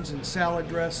croutons and salad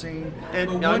dressing.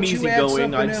 And I'm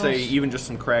easygoing. I'd say even just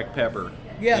some cracked pepper.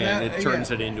 Yeah, and it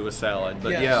turns it into a salad.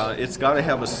 But it's got to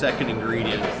have a second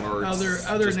ingredient. Or other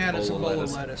than that, it's a bowl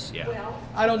of lettuce. Yeah.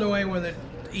 I don't know anyone that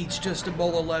eats just a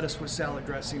bowl of lettuce with salad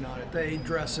dressing on it. They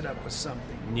dress it up with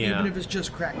something, even if it's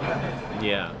just cracked pepper.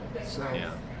 Yeah. So.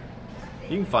 Yeah.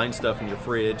 You can find stuff in your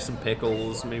fridge, some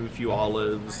pickles, maybe a few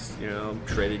olives,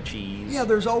 shredded cheese. Yeah,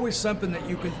 there's always something that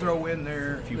you can throw in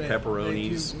there. A few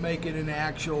pepperonis. That you make it an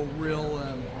actual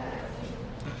real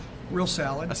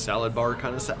salad. A salad bar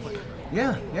kind of salad.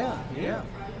 Yeah.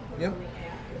 Yep.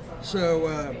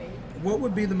 So, what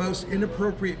would be the most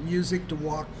inappropriate music to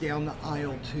walk down the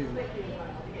aisle to?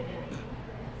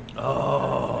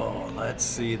 Oh, let's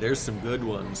see. There's some good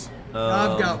ones.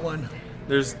 I've got one.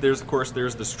 There's of course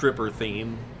the stripper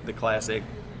theme, the classic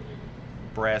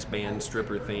brass band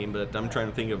stripper theme, but I'm trying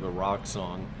to think of a rock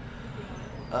song.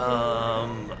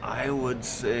 I would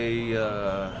say,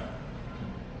 how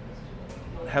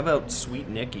about Sweet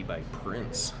Nicky by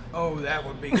Prince? Oh, that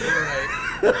would be great.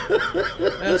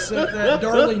 That's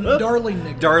Darling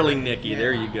Nicky. Darling Nicky,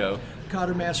 there you go. Caught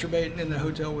her masturbating in the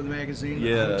hotel with a magazine.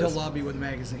 Yes. Hotel lobby with a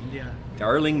magazine, yeah.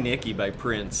 Darling Nicky by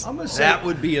Prince. I'm gonna say, that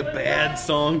would be a bad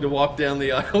song to walk down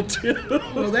the aisle to.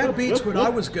 Well, that beats what I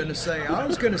was going to say. I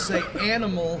was going to say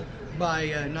Animal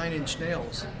by 9 Inch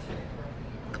Nails.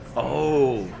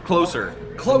 Oh, Closer.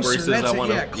 Closer, Where he says, that's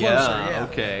Closer, yeah.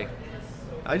 Okay.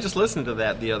 I just listened to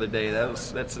that the other day.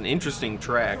 That's an interesting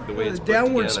track, the way it's put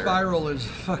Downward together. Spiral is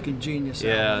fucking genius.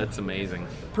 Yeah, it's amazing.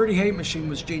 Pretty Hate Machine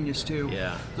was genius too.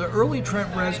 Yeah. The early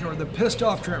Trent Reznor, the pissed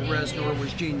off Trent Reznor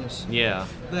was genius. Yeah.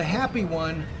 The happy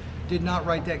one did not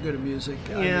write that good of music.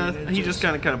 Yeah, he just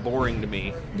kind of boring to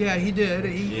me. Yeah, he did.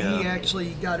 He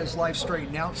actually got his life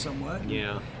straightened out somewhat.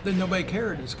 Yeah. Then nobody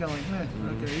cared. It's kind of like,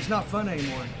 okay, he's not fun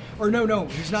anymore. Or no,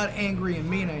 he's not angry and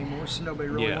mean anymore, so nobody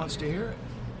really wants to hear it.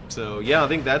 So yeah, I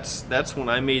think that's when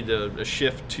I made a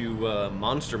shift to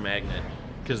Monster Magnet,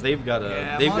 because they've got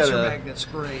Monster Magnet's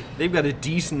great. They've got a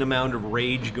decent amount of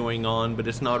rage going on, but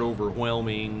it's not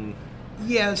overwhelming.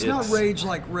 Yeah, it's not rage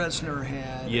like Reznor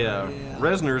had. Yeah.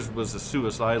 Reznor's was a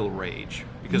suicidal rage,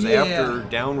 because after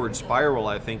Downward Spiral,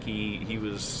 I think he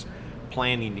was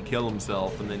planning to kill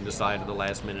himself and then decided at the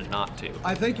last minute not to.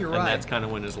 I think you're right. And that's kind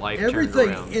of when his life turned Everything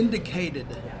around. indicated.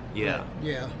 Yeah.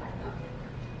 Yeah.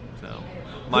 So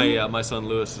my son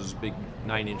Lewis is a big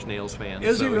 9 Inch Nails fan.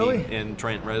 Is he really? And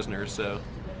Trent Reznor, so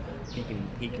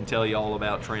he can tell you all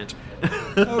about Trent.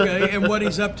 Okay, and what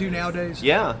he's up to nowadays?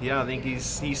 Yeah, I think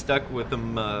he's stuck with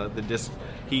them. The disc.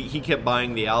 He kept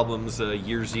buying the albums,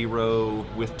 Year Zero,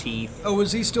 With Teeth. Oh,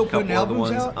 is he still putting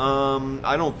albums out?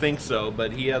 I don't think so,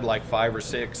 but he had like 5 or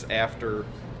 6 after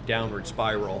Downward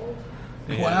Spiral.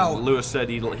 And Wow. Lewis said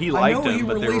he I liked know he them,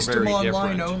 but they were released very them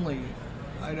online different. only.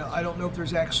 I don't know if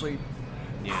there's actually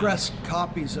Yeah. pressed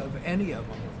copies of any of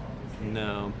them.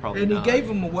 No, probably And not. he gave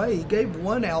them away. He gave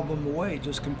one album away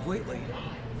just completely.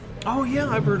 Oh yeah,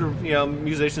 I've heard of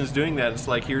musicians doing that. It's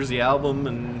like, here's the album,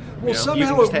 and Well, you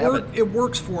somehow can just have it. it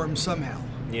works for him somehow.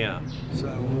 Yeah, So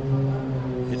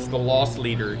it's the loss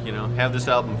leader. Have this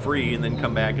album free, and then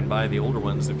come back and buy the older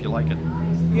ones if you like it.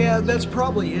 yeah, that's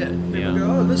probably it. People Yeah.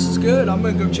 go, oh, this is good. I'm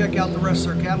going to go check out the rest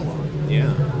of their catalog.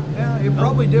 Yeah, Yeah, it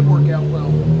probably did work out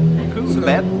well. cool. So-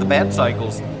 The bad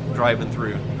cycles driving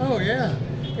through. Oh yeah,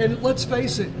 and let's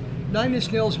face it, Nine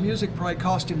Inch Nails music probably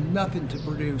cost him nothing to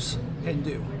produce and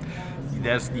do.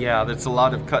 That's a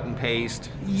lot of cut and paste,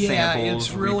 Yeah, samples,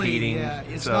 it's really repeating.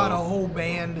 it's so, not a whole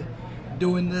band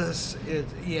doing this.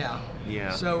 Yeah.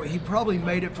 So he probably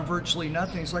made it for virtually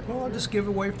nothing. He's like, well, I'll just give it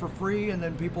away for free, and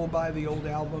then people will buy the old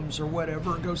albums or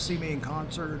whatever, go see me in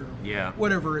concert or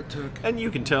whatever it took. And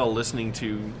you can tell listening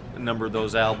to a number of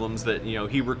those albums that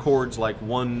he records like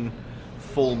one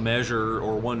full measure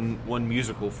or one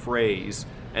musical phrase,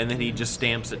 and then he just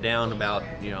stamps it down about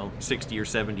 60 or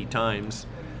 70 times,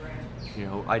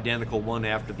 identical one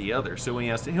after the other. So he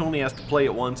only has to play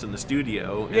it once in the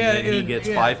studio, and then he gets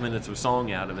 5 minutes of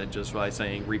song out of it just by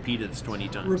saying repeat it 20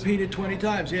 times. Repeat it 20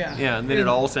 times, yeah. Yeah, and then it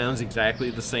all sounds exactly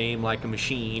the same, like a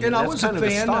machine. And I that's was a kind of the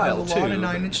fan style of a lot too, of but-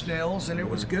 Nine Inch Nails, and it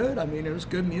was good. I mean, it was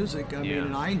good music. I mean, Yeah.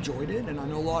 and I enjoyed it, and I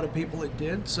know a lot of people that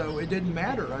did, so it didn't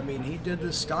matter. I mean, he did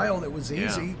this style that was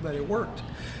easy, but it worked.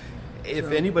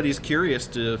 If anybody's curious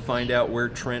to find out where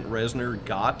Trent Reznor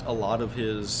got a lot of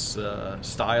his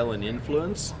style and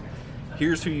influence,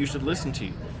 here's who you should listen to: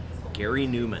 Gary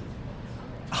Newman.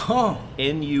 Oh,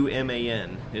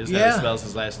 N-U-M-A-N is how he Yeah. spells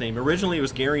his last name. Originally, it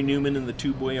was Gary Newman and the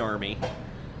Two Boy Army,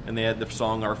 and they had the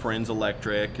song "Our Friends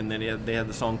Electric," and then they had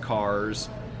the song "Cars."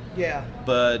 yeah.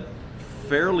 But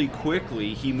fairly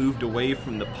quickly, he moved away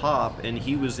from the pop, and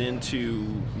he was into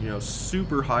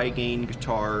super high gain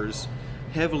guitars,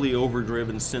 heavily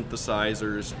overdriven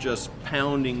synthesizers, just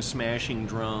pounding, smashing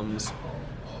drums,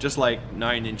 just like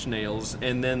Nine Inch Nails,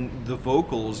 and then the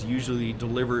vocals usually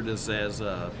delivered as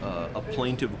a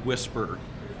plaintive whisper.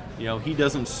 He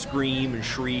doesn't scream and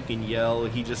shriek and yell.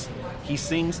 He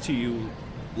sings to you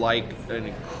like an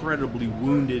incredibly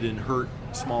wounded and hurt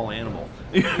small animal.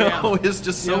 It's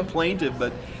just so plaintive.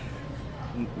 But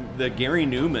the Gary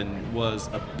Newman was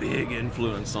a big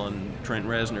influence on Trent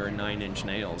Reznor and Nine Inch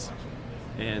Nails.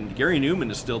 And Gary Newman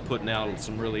is still putting out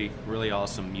some really, really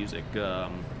awesome music.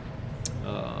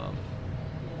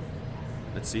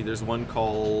 Let's see, there's one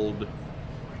called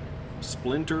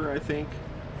Splinter, I think.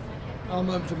 I'm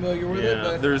unfamiliar with it,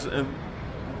 but there's I've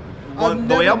the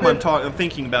never album been- I'm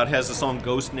thinking about has the song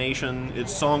Ghost Nation.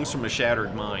 It's Songs from a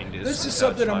Shattered Mind. this is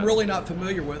something I'm title. really not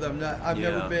familiar with. I've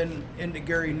Yeah. never been into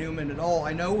Gary Newman at all.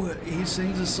 I know he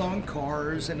sings the song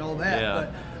 "Cars" and all that, Yeah.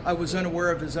 but I was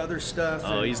unaware of his other stuff.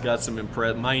 Oh, and- he's got some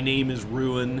My Name is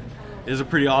Ruin is a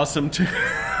pretty awesome tune.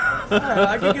 All right,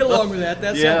 I can get along with that.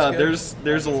 That Yeah, sounds good.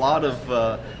 there's a lot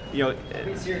of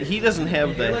he doesn't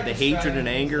have the hatred and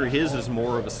anger. His is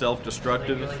more of a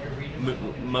self-destructive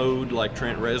mode, like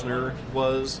Trent Reznor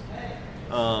was.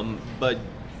 But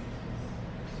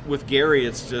with Gary,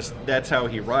 it's just that's how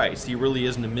he writes. He really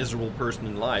isn't a miserable person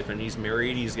in life, and he's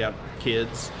married. He's got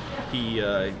kids. He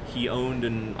owned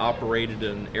and operated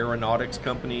an aeronautics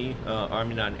company.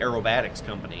 An aerobatics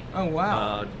company. Oh,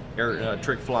 wow.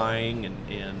 Trick flying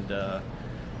and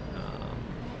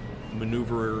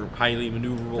highly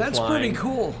maneuverable That's flying. pretty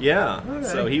cool. Yeah. Okay.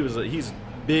 So he's a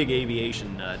big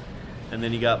aviation nut, and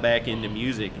then he got back into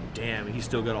music, and damn, he's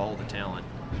still got all the talent.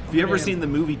 Have you ever Damn. seen the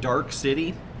movie Dark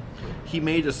City? He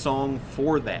made a song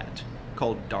for that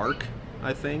called Dark,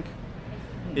 I think.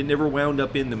 It never wound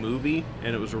up in the movie,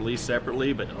 and it was released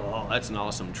separately, but that's an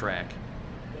awesome track.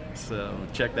 So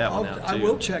check that one out too. I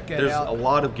will check that There's out. a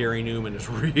lot of Gary Newman is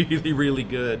really, really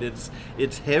good.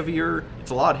 It's heavier.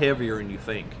 It's a lot heavier than you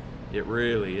think. It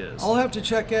really is. I'll have to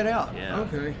check that out. Yeah.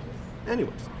 Okay.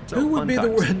 Anyways, so Who would fun be the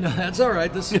times. worst? No, that's all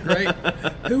right. This is great.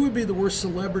 Who would be the worst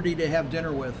celebrity to have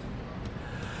dinner with?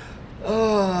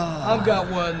 I've got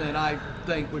one that I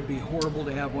think would be horrible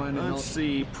to have one. And Let's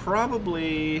see.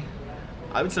 Probably,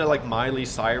 I would say like Miley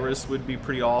Cyrus would be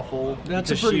pretty awful. That's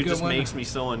a because pretty she good just one. makes me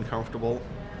so uncomfortable.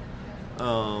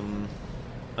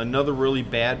 Another really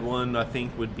bad one I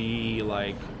think would be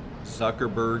like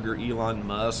Zuckerberg or Elon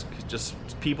Musk. Just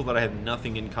people that I have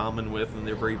nothing in common with, and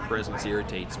their very presence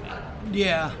irritates me.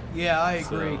 Yeah, I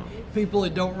agree. So- People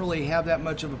that don't really have that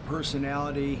much of a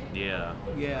personality. Yeah.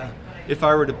 Yeah. If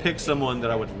I were to pick someone that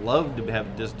I would love to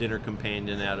have this dinner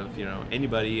companion out of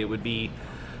anybody, it would be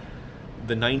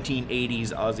the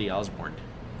 1980s Ozzy Osbourne.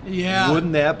 Yeah.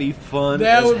 Wouldn't that be fun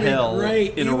That as would be hell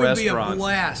great. in It a would be a restaurant?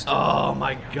 blast. Oh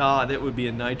my God, that would be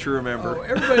a night to remember. Oh,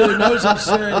 everybody that knows him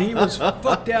said he was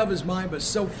fucked out of his mind, but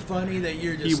so funny that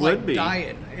you're just He would like be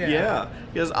dying. Yeah,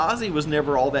 because Ozzy was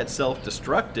never all that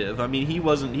self-destructive. I mean, he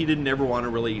didn't ever want to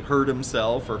really hurt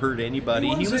himself or hurt anybody.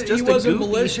 He was just a wasn't goofy,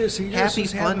 malicious. He just happy,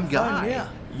 was fun having guy. fun, yeah.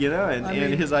 You know, and I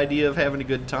mean- his idea of having a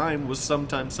good time was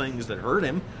sometimes things that hurt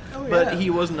him. Oh, But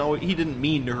yeah. he didn't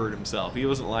mean to hurt himself. He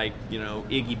wasn't like,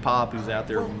 Iggy Pop, who's out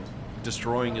there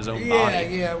destroying his own body.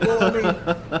 Yeah. Well,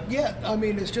 I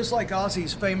mean, it's just like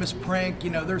Ozzy's famous prank.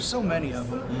 There's so many of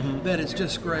them that it's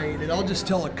just great. And I'll just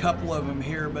tell a couple of them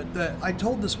here. But I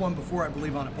told this one before, I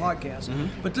believe, on a podcast.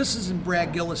 But this is in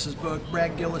Brad Gillis's book.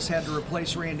 Brad Gillis had to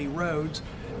replace Randy Rhoads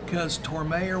because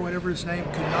Torme, or whatever his name,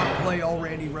 could not play all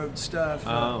Randy Rhoads stuff.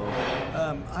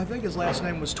 I think his last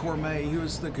name was Torme. He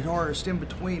was the guitarist in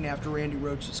between after Randy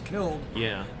Rhoads was killed.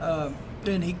 Yeah.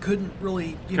 And he couldn't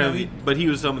really, But he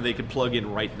was someone they could plug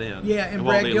in right then. Yeah, and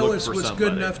while Brad they Gillis looked for was somebody.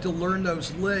 good enough to learn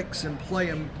those licks and play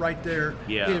them right there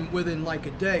within like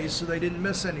a day, so they didn't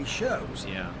miss any shows.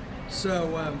 Yeah.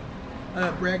 So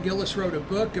Brad Gillis wrote a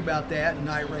book about that,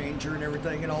 Night Ranger and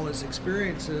everything, and all his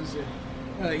experiences. And,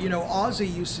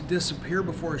 Ozzy used to disappear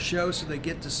before a show, so they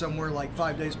get to somewhere like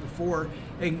 5 days before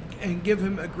and give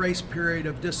him a grace period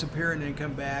of disappearing and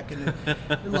come back. And then,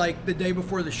 like the day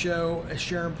before the show,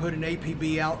 Sharon put an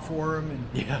APB out for him,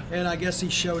 and I guess he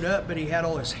showed up, but he had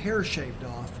all his hair shaved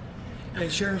off. And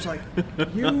Sharon's like,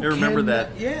 "You I remember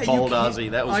that bald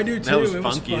Ozzy. That was I do too. That was it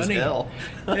funky was as funny. hell.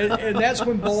 and that's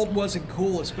when bald wasn't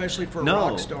cool, especially for a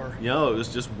rock star. No, it was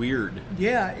just weird.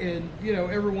 Yeah, and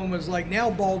everyone was like, now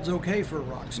bald's okay for a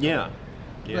rock star. Yeah.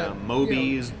 But,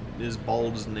 Moby is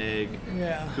bald as an egg.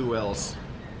 Yeah. Who else?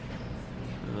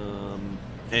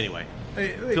 Anyway,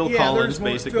 Phil Phil Collins, Phil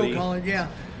basically. Collins, yeah.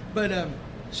 But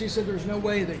she said there's no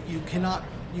way that you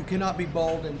cannot be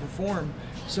bald and perform.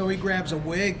 So he grabs a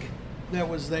wig that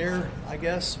was there, I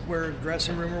guess, where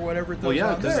dressing room or whatever. Well,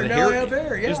 yeah, because the hair. Now I have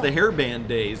hair. Yeah. It was the hairband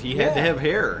days. He had to have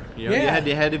hair. You had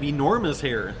to have enormous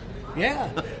hair. Yeah.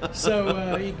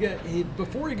 So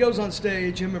before he goes on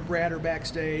stage, him and Brad are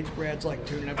backstage. Brad's like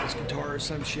tuning up his guitar or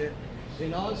some shit.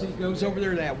 And Ozzy goes over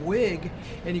there to that wig,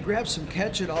 and he grabs some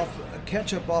ketchup off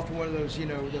of one of those,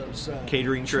 those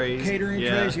catering trays.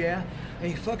 Trays, yeah. And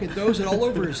he fucking throws it all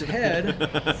over his head.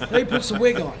 Then he puts the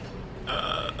wig on.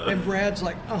 And Brad's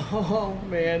like, "Oh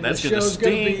man, That's this gonna show's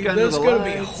gonna stink be under this the gonna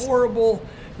be lights." horrible.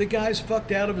 The guy's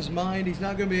fucked out of his mind. He's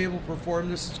not going to be able to perform.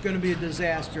 This is going to be a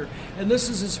disaster." And this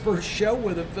is his first show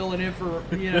with him filling in for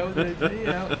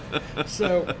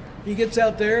So he gets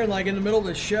out there, and like in the middle of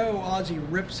the show, Ozzy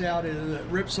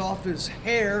rips off his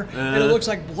hair, and it looks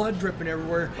like blood dripping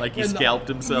everywhere. Like he scalped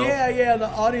himself. Yeah. The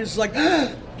audience is like,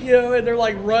 and they're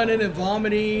like running and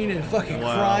vomiting and fucking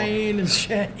crying and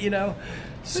shit.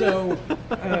 So,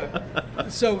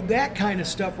 so that kind of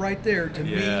stuff right there to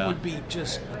me would be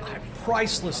just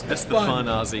priceless. That's the fun,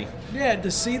 Ozzy. Yeah,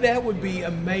 to see that would be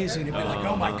amazing. To be like,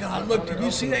 oh my God, look, did you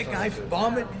see that guy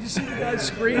vomit? Did you see the guy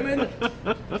screaming?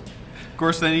 Of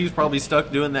course, then he's probably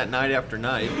stuck doing that night after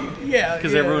night. Yeah,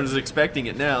 because everyone is expecting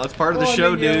it now. It's part of the Well, I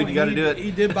show, mean, dude. You got to do it. He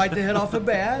did bite the head off of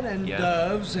Bad and Yeah.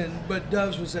 Doves, but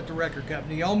Doves was at the record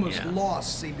company. He almost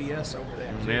lost CBS over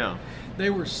that. Too. Yeah.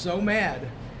 They were so mad,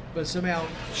 but somehow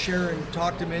Sharon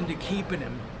talked him into keeping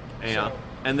him. Yeah. So,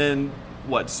 And then,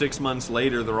 6 months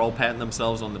later, they're all patting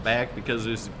themselves on the back because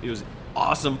it was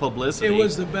awesome publicity. it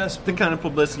was the best. the kind of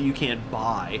publicity you can't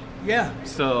buy. Yeah.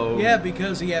 So Yeah,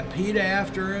 because he had PETA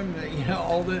after him.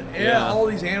 All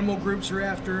these animal groups are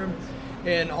after him,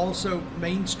 and also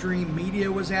mainstream media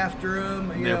was after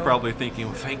him. they're probably thinking,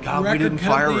 well, thank God we record didn't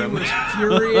fire company him. was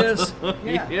furious.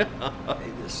 Yeah. Yeah.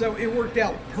 So it worked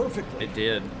out perfectly. It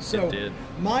did. So it did.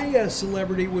 my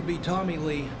celebrity would be Tommy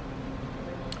Lee.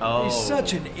 Oh, He's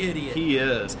such an idiot. He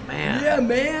is, man. Yeah,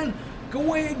 man.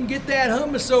 Go ahead and get that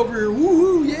hummus over here.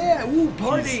 Woohoo, yeah, woo,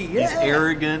 party. He's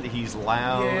arrogant. He's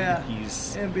loud. Yeah.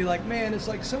 He's And be like, man, it's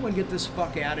like someone get this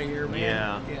fuck out of here,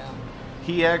 man. Yeah.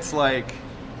 He acts like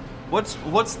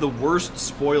what's the worst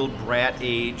spoiled brat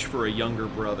age for a younger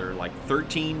brother? Like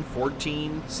 13,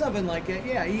 14? Something like that.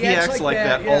 Yeah, He acts like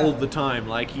that yeah. all the time,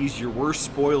 like he's your worst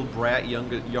spoiled brat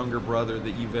younger brother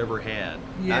that you've ever had.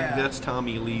 Yeah. That's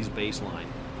Tommy Lee's baseline.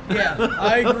 Yeah,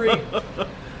 I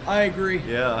agree.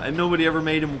 Yeah, and nobody ever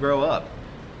made him grow up.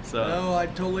 So No, I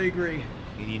totally agree.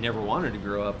 he never wanted to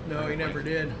grow up. No, he never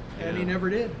did. And he Yeah. never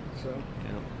did. So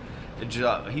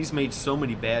He's made so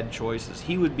many bad choices.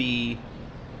 He would be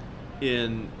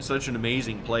in such an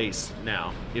amazing place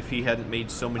now if he hadn't made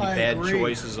so many I bad agree.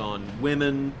 choices on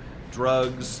women,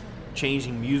 drugs,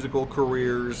 changing musical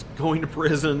careers, going to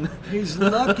prison. He's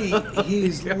lucky.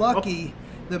 He's lucky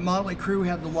that Motley Crue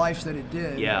had the life that it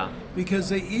did. Yeah. Because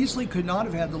they easily could not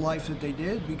have had the life that they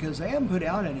did because they haven't put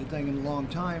out anything in a long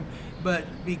time. But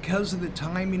because of the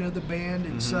timing of the band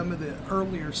and some of the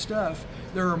earlier stuff,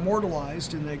 they're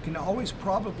immortalized and they can always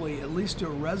probably at least do a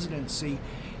residency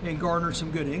and garner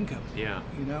some good income. Yeah.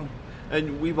 You know?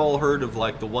 And we've all heard of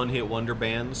like the one-hit wonder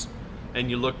bands. And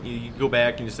you go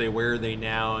back and you say, where are they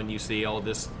now? And you see, oh,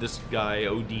 this guy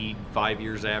OD'd 5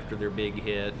 years after their big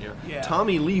hit. You know, Yeah.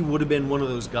 Tommy Lee would have been one of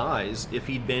those guys if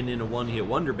he'd been in a one-hit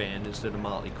wonder band instead of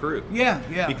Motley Crue. Yeah,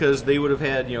 yeah. Because they would have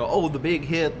had, the big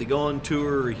hit, they go on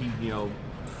tour, he,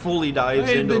 fully dives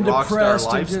They had into been rock star depressed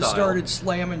and lifestyle. just started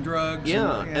slamming drugs.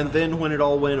 Yeah, and then when it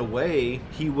all went away,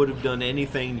 he would have done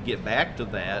anything to get back to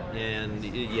that, and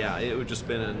it would just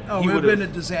been it would have been a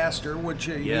disaster, which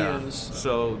he is.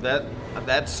 So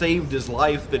that saved his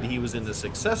life that he was in a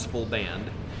successful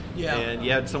band. Yeah. And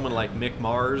you had someone like Mick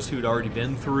Mars who'd already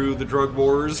been through the drug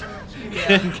wars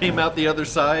and came out the other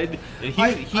side. And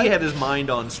he had his mind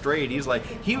on straight. He's like,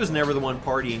 he was never the one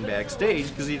partying backstage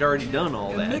because he'd already done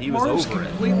all that. Mick He was Mars over it.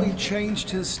 completely changed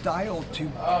his style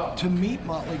to meet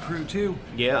Motley Crue too.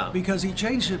 Yeah. Because he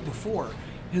changed it before.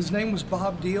 His name was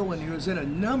Bob Deal, and he was in a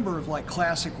number of like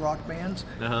classic rock bands.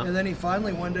 And then he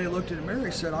finally one day looked in the mirror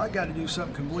and said, "I got to do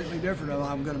something completely different, or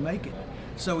I'm going to make it."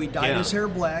 So he dyed his hair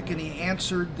black, and he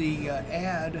answered the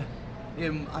ad.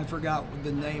 I forgot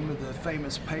the name of the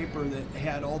famous paper that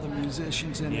had all the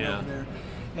musicians in it over there.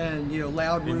 And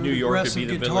loud, rude, In New York, it'd aggressive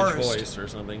be the guitarist. Village Voice or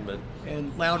something, but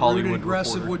And loud, Hollywood rude, and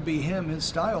aggressive Reporter. would be his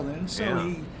style then. So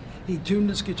Yeah. he tuned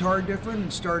his guitar different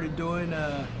and started doing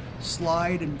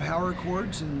slide and power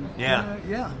chords, and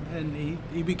and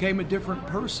he became a different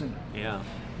person. Yeah.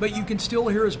 But you can still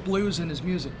hear his blues in his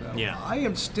music, though. Yeah. I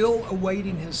am still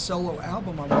awaiting his solo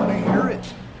album. I want to hear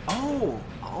it. Oh,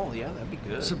 yeah, that'd be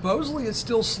good. Supposedly, it's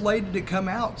still slated to come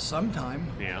out sometime.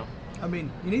 Yeah. I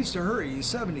mean, he needs to hurry. He's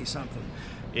 70-something.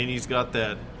 And he's got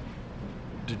that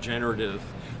degenerative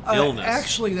illness.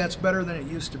 Actually, that's better than it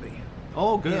used to be.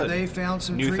 Oh, good. Yeah, they found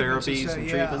some new treatments and therapies stuff. and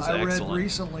Yeah, treatments. I read Excellent.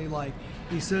 recently,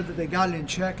 he said that they got it in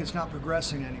check. It's not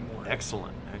progressing anymore.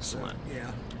 Excellent.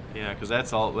 Yeah. Yeah, because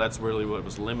that's really what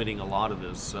was limiting a lot of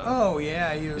his. Oh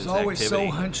yeah, he was his always activity.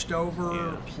 so hunched over,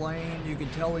 Yeah. playing. You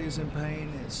could tell he was in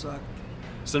pain. It sucked.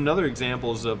 Some other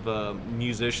examples of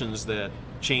musicians that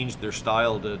changed their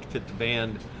style to fit the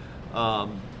band.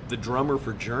 The drummer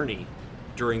for Journey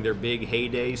during their big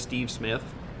heyday, Steve Smith,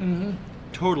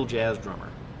 total jazz drummer.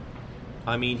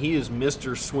 I mean, he is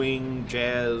Mr. Swing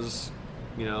Jazz,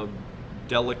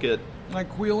 delicate.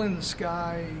 Like Wheel in the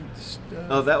Sky stuff.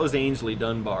 Oh, that was Ainsley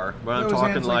Dunbar. But I'm That was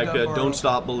talking Ainsley like Dunbar. Don't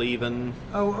Stop Believin'.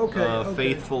 Oh, okay.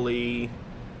 Faithfully,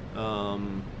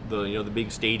 the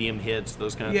big stadium hits,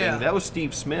 those kind of Yeah. things. That was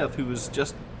Steve Smith, who was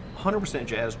just 100%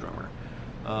 jazz drummer.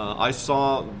 I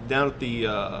saw down at the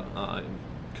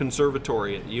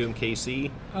conservatory at UMKC.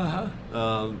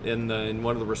 In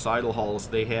one of the recital halls,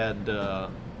 they had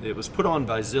it was put on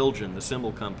by Zildjian, the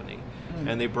cymbal company,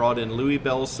 and they brought in Louis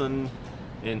Bellson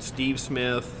and Steve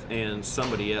Smith and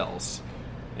somebody else,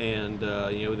 and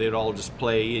they'd all just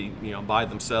play by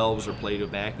themselves or play to a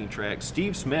backing track.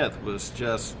 Steve Smith was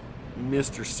just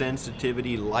Mr.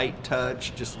 Sensitivity, light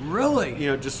touch, just Really?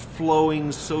 just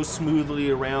flowing so smoothly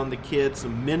around the kits,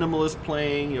 and minimalist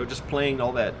playing, just playing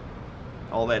all that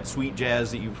sweet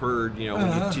jazz that you've heard, when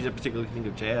you particularly think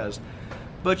of jazz.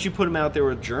 But you put him out there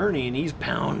with Journey, and he's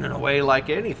pounding away like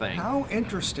anything. How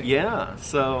interesting. Yeah.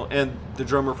 So, and the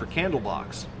drummer for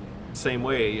Candlebox, same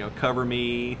way. Cover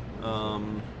Me.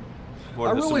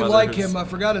 I really like him. I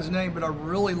forgot his name, but I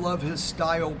really love his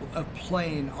style of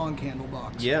playing on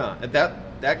Candlebox. Yeah,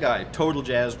 that guy, total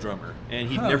jazz drummer, and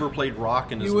he'd never played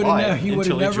rock in his would've life you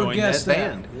would've until he never joined guessed that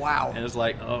that. band. Wow. And it's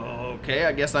like, oh, okay,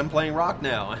 I guess I'm playing rock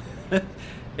now.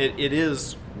 It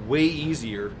is way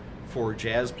easier for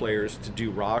jazz players to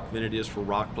do rock than it is for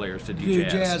rock players to do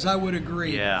jazz. I would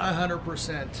agree. Yeah.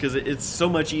 100%. Because it's so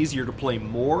much easier to play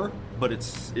more, but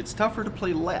it's tougher to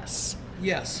play less.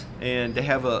 Yes. And to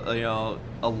have a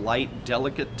light,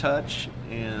 delicate touch,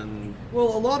 and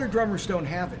Well, a lot of drummers don't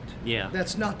have it. Yeah.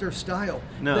 That's not their style.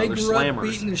 No, they they're grew slammers. up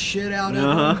beating the shit out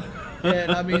of them.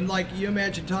 And I mean, like, you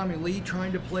imagine Tommy Lee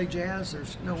trying to play jazz?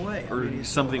 There's no way. I or mean, he's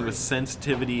so something hard. with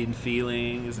sensitivity and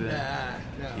feelings. And, Nah,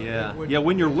 no. yeah, it wouldn't- yeah.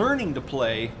 When you're learning to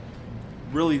play,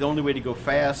 really the only way to go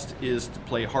fast is to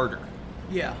play harder.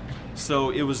 Yeah.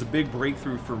 So it was a big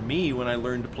breakthrough for me when I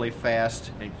learned to play fast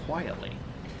and quietly.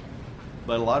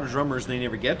 But a lot of drummers, they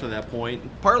never get to that point,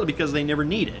 partly because they never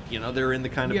need it. They're in the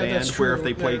kind of Yeah, band that's where true. if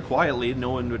they played They're- quietly, no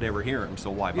one would ever hear them, so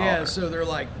why bother? Yeah, so they're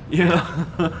like, Yeah.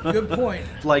 good point.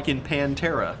 Like in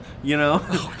Pantera,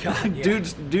 Oh, God, yeah.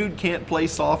 Dude can't play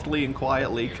softly and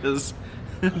quietly because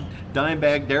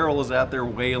Dimebag Darrell is out there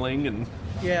wailing and...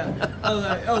 Yeah.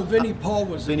 Vinnie Paul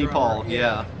was the Vinnie drummer. Paul,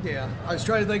 yeah. Yeah. I was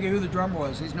trying to think of who the drummer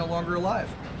was. He's no longer alive.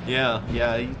 Yeah,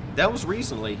 that was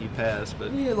recently he passed,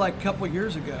 but... Yeah, like a couple of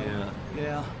years ago.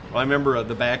 Yeah. I remember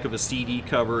the back of a CD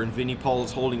cover, and Vinnie Paul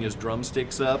is holding his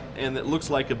drumsticks up, and it looks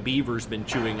like a beaver's been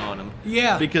chewing on him.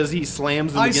 Yeah. Because he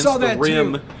slams them I against saw the that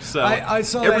rim. too. So I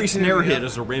saw every that too, snare hit yeah.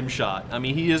 is a rim shot. I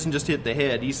mean, he doesn't just hit the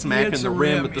head; he's smacking hits the the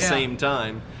rim rim, at the yeah. same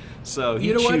time. So he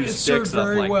You know what? chews It served sticks up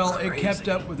very like well. crazy. It kept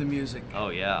up with the music. Oh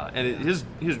yeah, and his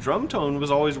drum tone was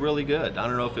always really good. I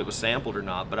don't know if it was sampled or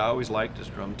not, but I always liked his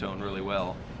drum tone really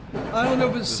well. I don't know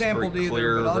if it's Just sampled very either,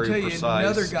 clear, but I'll very tell you precise.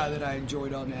 another guy that I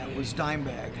enjoyed on that was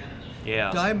Dimebag.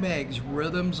 Yeah. Dimebag's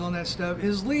rhythms on that stuff.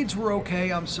 His leads were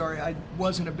okay. I'm sorry, I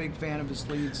wasn't a big fan of his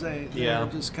leads. They Yeah.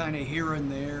 were just kind of here and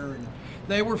there, and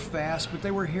they were fast, but they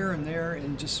were here and there,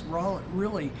 and just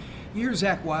really. You hear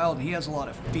Zakk Wylde, and he has a lot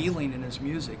of feeling in his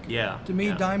music. Yeah, To me,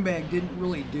 yeah. Dimebag didn't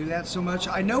really do that so much.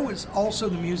 I know it's also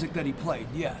the music that he played,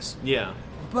 yes, Yeah.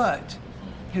 but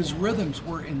his rhythms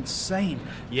were insane.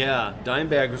 Yeah,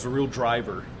 Dimebag was a real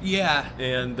driver, Yeah.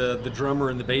 and the drummer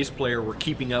and the bass player were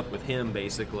keeping up with him,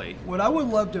 basically. What I would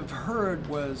love to have heard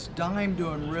was Dime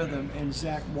doing rhythm and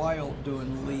Zakk Wylde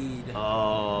doing lead.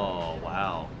 Oh,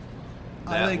 wow.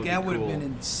 I think that would cool. have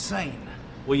been insane.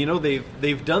 Well,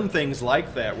 they've done things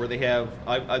like that where they have.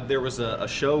 There was a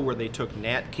show where they took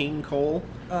Nat King Cole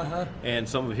and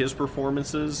some of his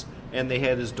performances, and they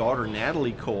had his daughter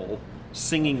Natalie Cole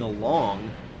singing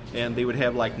along, and they would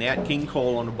have like Nat King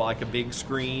Cole on like a big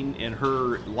screen and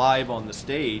her live on the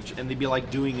stage, and they'd be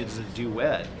like doing it as a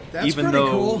duet, That's even pretty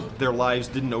though cool. their lives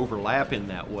didn't overlap in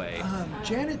that way.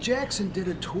 Janet Jackson did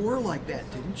a tour like that,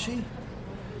 didn't she?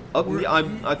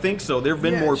 I think so. There have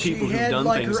been more people she who've had done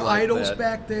like things her like idols that.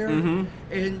 back there,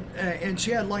 and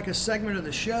she had like a segment of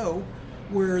the show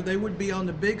where they would be on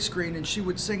the big screen and she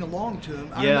would sing along to them.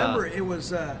 I Yeah. remember it was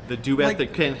The duet like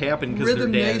that can't happen because they're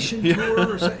Rhythm dead. Nation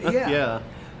tour or something. Yeah. Yeah.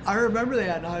 I remember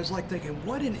that, and I was like thinking,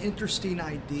 what an interesting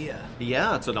idea.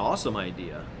 Yeah, it's an awesome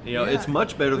idea. Yeah. It's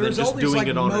much better than There's just all these, doing like,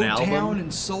 it on an Motown album.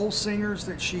 and soul singers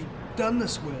that she done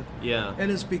this with. Yeah.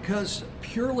 And it's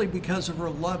purely because of her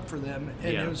love for them,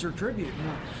 and Yeah. it was her tribute.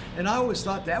 And I always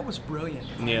thought that was brilliant.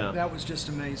 Yeah. That was just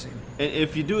amazing. And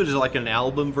if you do it as like an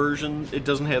album version, it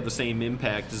doesn't have the same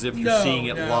impact as if you're No, seeing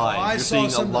it no. live. I You're saw seeing a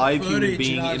some of the live human footage,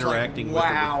 being and I was like, interacting wow. with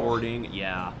the recording.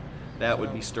 Yeah, that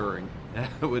would be stirring.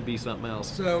 That would be something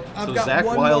else. So, I've got Zakk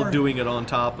one Wylde more. doing it on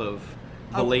top of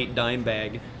the late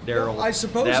Dimebag Darrell. I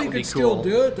suppose that he would be could still cool.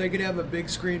 do it. They could have a big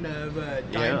screen of Yeah.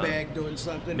 Dimebag doing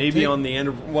something. Maybe Take- on the end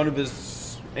of one of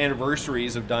his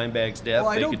anniversaries of Dimebag's death,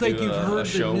 Well, I they don't could think do you've heard a the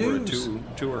show or a news.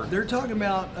 tour. They're talking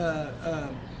about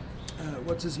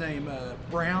what's his name,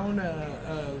 Brown,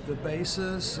 the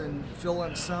bassist, and Phil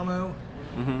Anselmo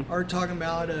are talking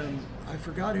about. I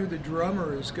forgot who the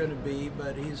drummer is going to be,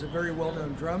 but he's a very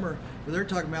well-known drummer. But they're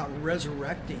talking about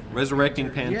resurrecting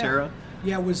Pantera?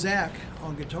 Yeah, with Zakk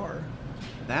on guitar.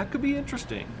 That could be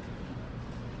interesting.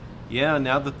 Yeah,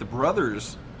 now that the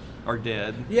brothers are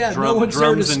dead, Yeah, no one's there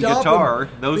to drums and stop guitar,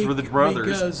 him those were the brothers.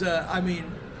 Because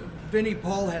Vinnie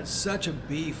Paul had such a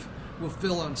beef with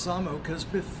Phil Anselmo because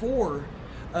before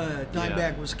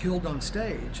Dimebag was killed on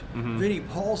stage, Vinnie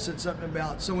Paul said something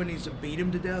about someone needs to beat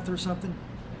him to death or something.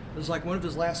 It was like one of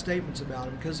his last statements about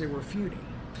him because they were feuding.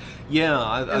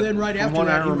 Yeah, And then right from after what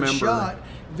that, I he was remember, shot.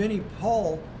 Vinnie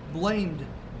Paul blamed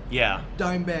Yeah,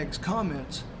 Dimebag's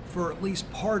comments for at least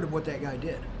part of what that guy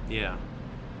did. yeah.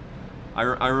 I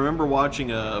remember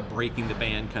watching a Breaking the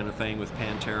Band kind of thing with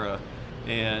Pantera,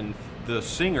 and the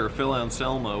singer Phil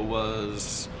Anselmo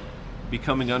was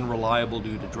becoming unreliable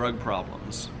due to drug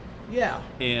problems. Yeah.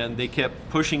 And they kept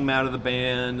pushing him out of the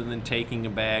band and then taking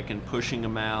him back and pushing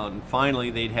him out, and finally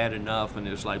they'd had enough, and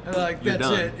it was like, Like, you're that's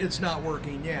done. it. It's not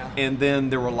working. Yeah. And then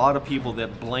there were a lot of people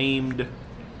that blamed,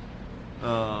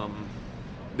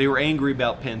 they were angry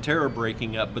about Pantera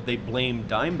breaking up, but they blamed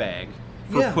Dimebag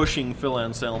for Yeah. pushing Phil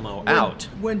Anselmo out.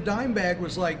 When Dimebag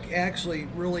was like actually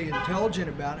really intelligent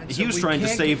about it. and He said, was "We trying to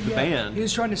can't save the band." He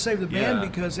was trying to save the band Yeah.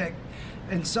 because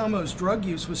Anselmo's drug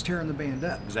use was tearing the band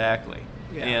up. Exactly.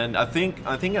 Yeah. And I think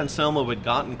Anselmo had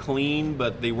gotten clean,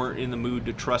 but they weren't in the mood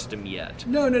to trust him yet.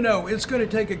 No. It's going to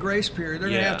take a grace period. They're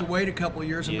going to Yeah. have to wait a couple of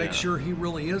years and make Yeah. sure he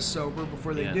really is sober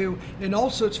before they Yeah. do. And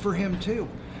also, it's for him too.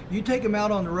 You take him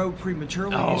out on the road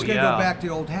prematurely, he's going to go back to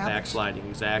old habits. Backsliding,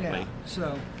 exactly. Yeah.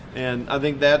 So. And I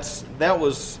think that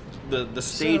was the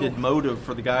stated motive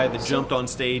for the guy that jumped on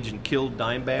stage and killed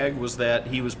Dimebag was that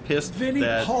he was pissed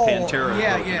that Paul, Pantera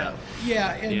broke him out.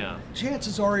 And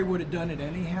chances are he would have done it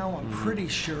anyhow. I'm pretty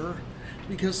sure,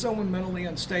 because someone mentally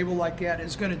unstable like that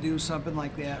is going to do something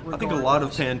like that. I think a lot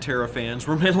of Pantera fans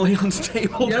were mentally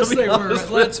unstable. Yes, to be they were.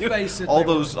 honest Let's with you. face it. All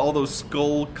those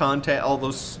skull contact, all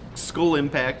those skull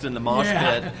impact in the mosh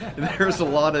pit. There's a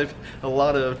lot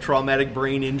of traumatic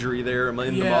brain injury there in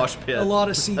the mosh pit. A lot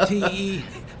of CTE.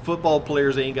 Football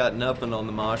players ain't got nothing on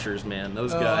the moshers, man.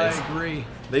 Those guys. I agree.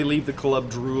 They leave the club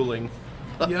drooling.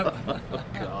 Yep. Oh,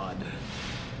 God.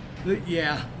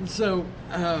 Yeah. So.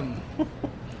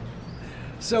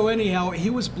 So anyhow, he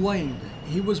was blamed.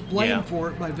 He was blamed for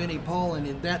it by Vinnie Paul,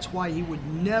 and that's why he would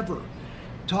never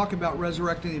talk about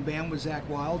resurrecting the band with Zakk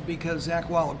Wylde, because Zakk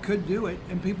Wylde could do it,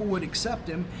 and people would accept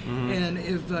him. And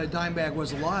if Dimebag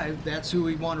was alive, that's who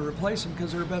he'd want to replace him,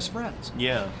 because they're best friends.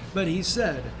 Yeah. But he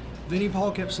said, Vinnie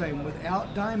Paul kept saying,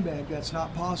 without Dimebag, that's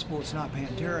not possible. It's not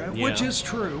Pantera, which is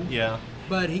true. Yeah.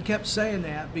 But he kept saying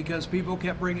that because people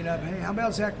kept bringing up, hey, how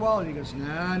about Zakk Wylde? He goes,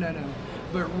 no.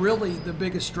 But really, the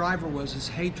biggest driver was his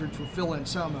hatred for Phil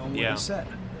Anselmo and what he said,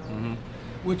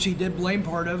 which he did blame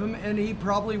part of him, and he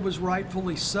probably was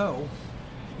rightfully so.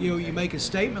 You know, you make a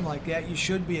statement like that, you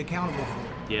should be accountable for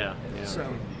it. Yeah. So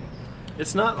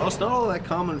It's not all that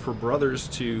common for brothers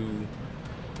to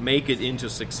make it into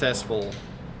successful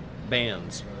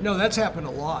bands no, that's happened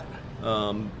a lot.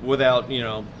 without,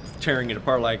 tearing it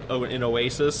apart. Like in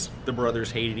Oasis, the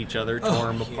brothers hated each other, tore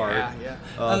them apart.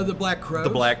 The Black Crowes.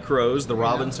 The Black Crowes, the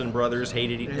Robinson brothers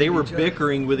hated each other. They were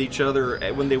bickering with each other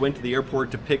when they went to the airport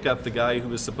to pick up the guy who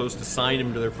was supposed to sign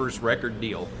him to their first record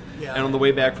deal. Yeah. And on the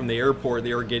way back from the airport,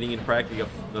 they were getting in practically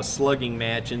a slugging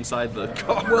match inside the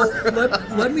car. Well,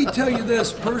 let me tell you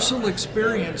this personal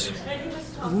experience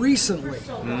recently.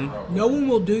 No one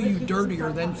will do you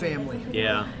dirtier than family.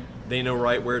 Yeah, they know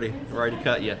right where to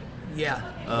cut you.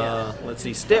 Yeah. Let's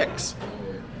see, Styx.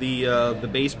 The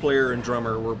bass player and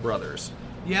drummer were brothers.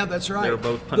 Yeah, that's right. They were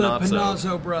both Panazzo. The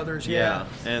Panazzo brothers, yeah.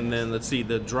 And then let's see,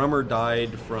 the drummer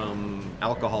died from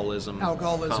alcoholism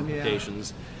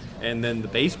complications. And then the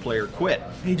bass player quit.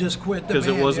 He just quit the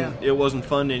because band, it wasn't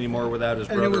fun anymore without his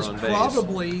brother on bass. And it was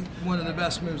probably one of the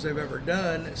best moves they've ever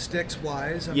done,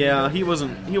 Styx-wise. He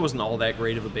wasn't all that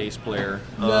great of a bass player.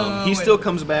 No, he still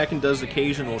comes back and does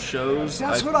occasional shows.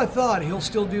 That's what I thought. He'll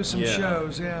still do some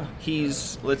shows, yeah.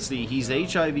 He's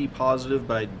HIV positive,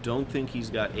 but I don't think he's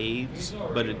got AIDS.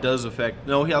 But it does affect.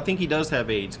 No, I think he does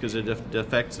have AIDS because it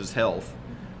affects his health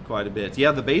quite a bit.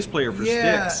 Yeah, the bass player for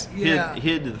Styx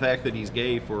hid the fact that he's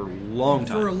gay for a long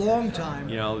time. For a long time.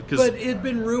 But it'd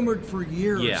been rumored for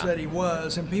years that he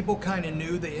was, and people kind of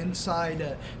knew the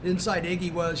inside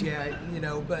Iggy was,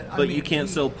 but you can't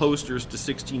sell posters to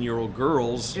 16-year-old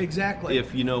girls exactly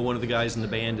if one of the guys in the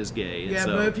band is gay. Yeah,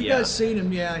 but if you guys seen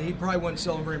him, he probably wouldn't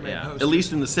sell very many posters. At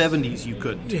least in the 70s you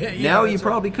couldn't. Now you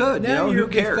probably could. Now who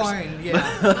cares? Fine.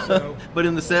 But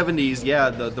in the 70s,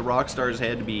 the rock stars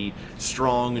had to be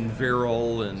strong and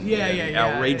virile and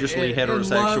outrageously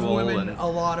heterosexual and love women, a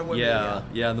lot of women.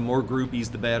 The more groupies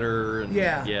the better. And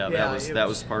that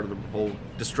was part of the whole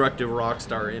destructive rock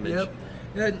star image. Yep.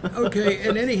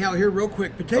 And anyhow, here real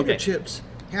quick, potato chips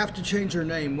have to change their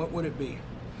name. What would it be?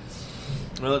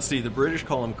 Well, let's see. The British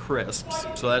call them crisps,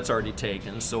 so that's already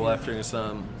taken. So we'll have to figure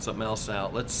something else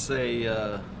out. Let's say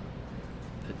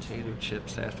potato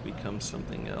chips have to become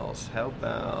something else. How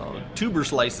about tuber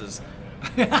slices?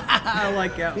 I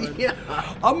like that one. Yeah.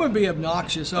 I'm going to be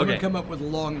obnoxious. I'm going to come up with a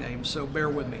long name, so bear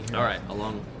with me here. All right, a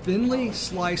long. Thinly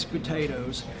sliced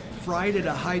potatoes, fried at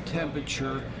a high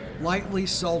temperature, lightly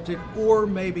salted or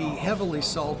maybe heavily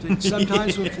salted,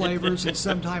 sometimes with flavors and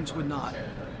sometimes with not.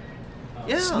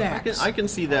 Yeah, Snacks. I can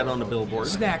see that on the billboard.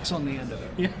 Snacks on the end of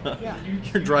it. Yeah.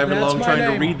 You're driving along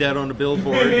trying to read that on the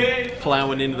billboard,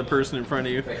 plowing into the person in front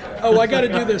of you. Oh, I got to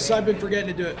do this. I've been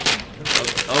forgetting to do it.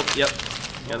 Oh, yep.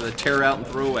 Got to tear out and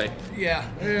throw away. Yeah,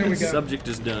 there we go. Subject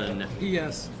is done.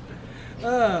 Yes. You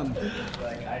got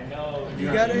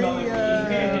a...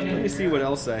 Let me see what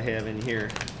else I have in here.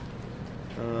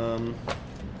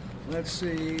 Let's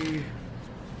see.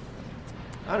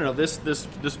 I don't know.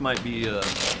 This might be a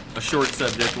short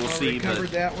subject. We'll see. We covered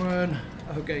that one.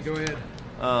 Okay, go ahead.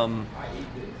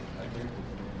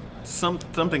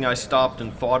 Something I stopped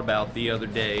and thought about the other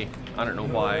day. I don't know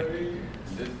why.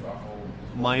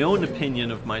 My own opinion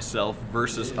of myself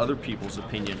versus other people's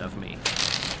opinion of me.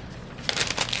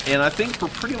 And I think for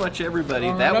pretty much everybody,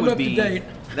 that would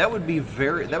be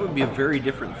a very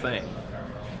different thing.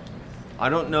 I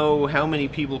don't know how many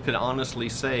people could honestly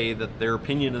say that their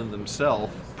opinion of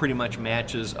themselves pretty much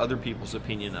matches other people's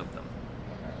opinion of them.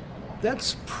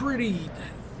 That's pretty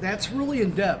that's really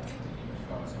in depth.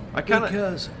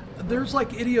 Because there's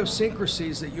like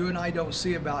idiosyncrasies that you and I don't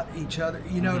see about each other.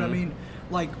 You know what I mean?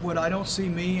 Like what I don't see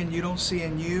me and you don't see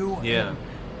in you. Yeah.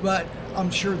 But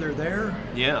I'm sure they're there.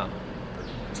 Yeah.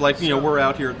 It's like, we're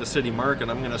out here at the city market.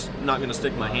 I'm not gonna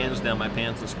stick my hands down my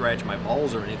pants and scratch my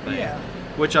balls or anything. Yeah.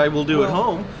 Which I will do at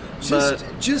home.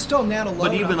 Just on that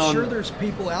alone, even I'm sure there's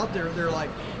people out there, they're like,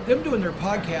 them doing their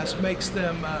podcast makes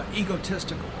them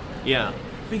egotistical. Yeah.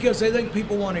 Because they think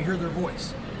people want to hear their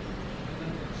voice.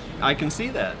 I can see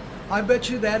that. I bet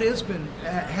you that has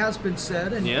been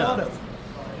said and thought of.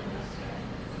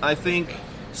 I think...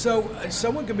 So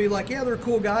someone could be like, yeah, they're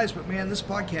cool guys, but man, this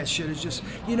podcast shit is just,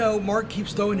 Mark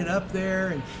keeps throwing it up there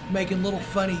and making little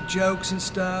funny jokes and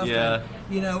stuff. Yeah.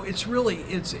 And, it's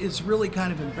really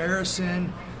kind of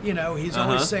embarrassing. He's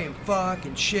always saying fuck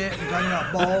and shit and talking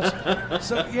about balls.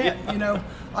 So yeah,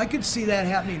 I could see that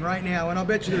happening right now, and I'll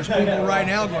bet you there's people right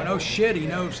now going, oh shit, he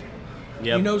knows.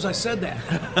 Yep. He knows I said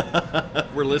that.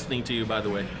 We're listening to you, by the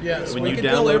way. Yes. When you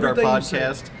download our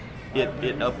podcast,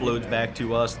 it uploads back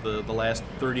to us the last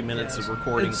 30 minutes of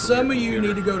recording. And some of you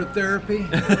need to go to therapy.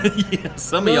 Yeah,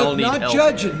 some of y'all need help.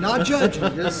 Not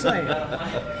judging, just saying.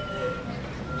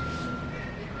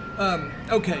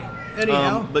 Okay.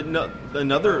 Anyhow, but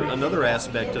another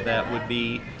aspect of that would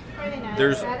be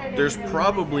there's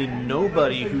probably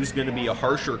nobody who's going to be a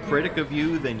harsher critic of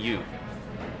you than you.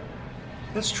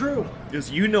 That's true. Because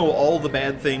all the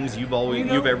bad things you've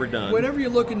ever done. Whenever you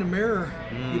look in the mirror,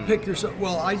 you pick yourself.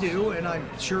 Well, I do, and I'm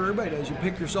sure everybody does. You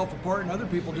pick yourself apart, and other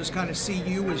people just kind of see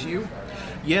you as you.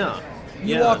 Yeah.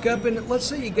 You walk up, and let's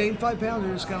say you gain 5 pounds,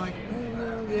 you're just kind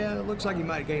of like, yeah, it looks like you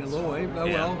might gain a little weight. But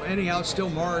well, anyhow, it's still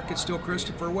Mark, it's still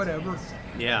Christopher, whatever.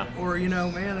 Yeah. Or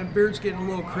man, that beard's getting a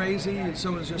little crazy, and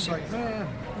someone's just like, I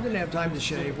didn't have time to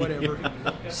shave, whatever.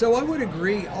 So I would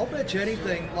agree. I'll bet you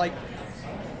anything, like.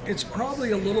 It's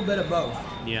probably a little bit of both.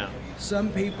 Yeah. Some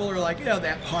people are like,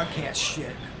 that podcast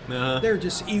shit. They're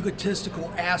just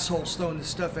egotistical assholes throwing this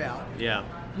stuff out. Yeah.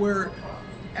 Where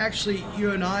actually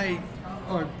you and I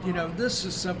are, this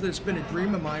is something that's been a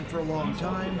dream of mine for a long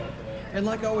time. And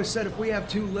like I always said, if we have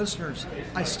 2 listeners,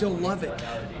 I still love it.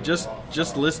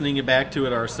 Just listening back to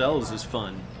it ourselves is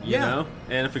fun, you know?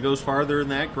 And if it goes farther than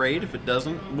that, great. If it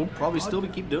doesn't, we'll probably still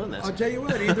keep doing this. I'll tell you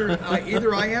what, either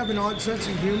I have an odd sense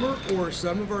of humor or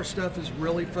some of our stuff is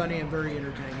really funny and very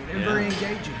entertaining and very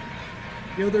engaging.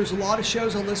 There's a lot of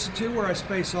shows I listen to where I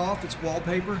space off. It's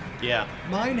wallpaper. Yeah.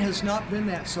 Mine has not been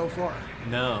that so far.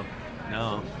 No.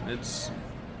 It's...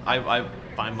 I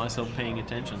find myself paying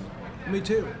attention. Me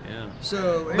too. Yeah.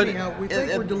 So anyhow, we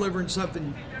think we're delivering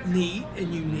something neat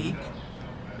and unique.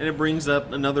 And it brings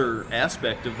up another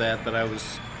aspect of that I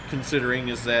was considering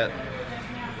is that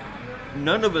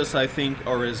none of us, I think,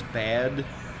 are as bad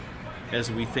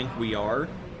as we think we are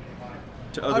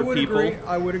to other people.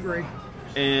 I would agree.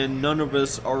 And none of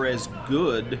us are as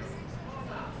good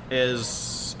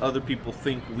as other people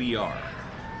think we are.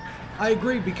 I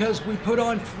agree, because we put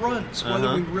on fronts,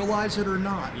 whether we realize it or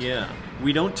not. Yeah.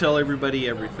 We don't tell everybody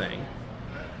everything.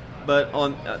 But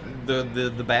on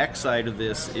the backside of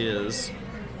this is,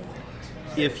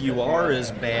 if you are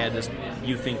as bad as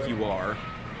you think you are,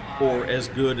 or as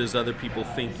good as other people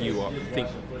think you are,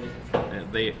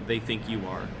 they think you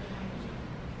are,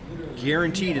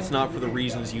 guaranteed it's not for the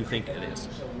reasons you think it is.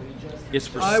 It's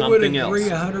for something else. I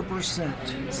would agree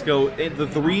 100%. So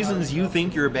the reasons you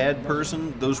think you're a bad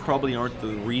person, those probably aren't the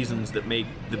reasons that make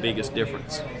the biggest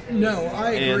difference. No,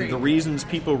 I agree. And the reasons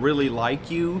people really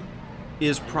like you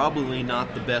is probably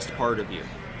not the best part of you.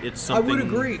 It's something. I would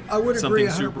agree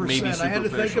 100%. Maybe I had to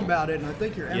think about it, and I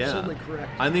think you're absolutely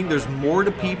correct. I think there's more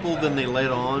to people than they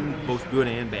let on, both good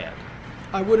and bad.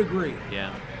 I would agree.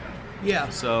 Yeah. Yeah.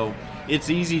 So it's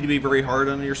easy to be very hard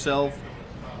on yourself,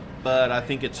 but I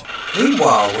think it's...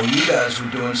 Meanwhile, when you guys were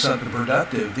doing something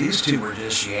productive, these 2 were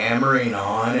just yammering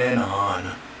on and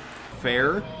on.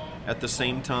 Fair at the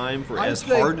same time for as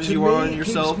hard as you are on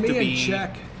yourself to be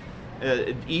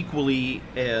equally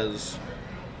as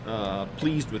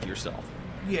pleased with yourself.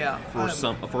 Yeah.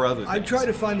 For other things. I try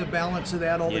to find the balance of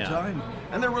that all the time.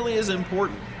 And that really is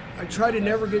important. I try to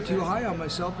never get too high on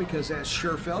myself because that's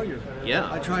sure failure.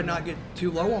 Yeah. I try not to get too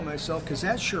low on myself because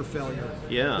that's sure failure.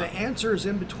 Yeah. The answer is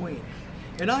in between.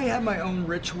 And I have my own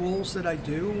rituals that I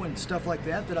do and stuff like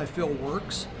that I feel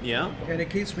works. Yeah. And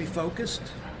it keeps me focused.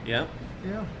 Yeah.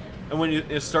 Yeah. And when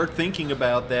you start thinking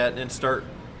about that and start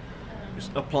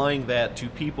just applying that to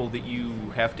people that you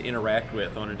have to interact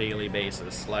with on a daily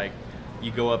basis, like you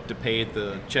go up to pay at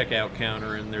the checkout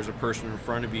counter and there's a person in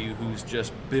front of you who's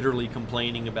just bitterly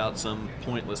complaining about some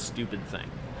pointless, stupid thing.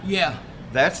 Yeah.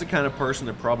 that's the kind of person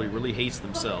that probably really hates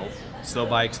themselves, so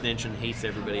by extension hates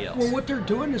everybody else. Well, what they're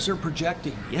doing is they're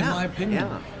projecting, in my opinion.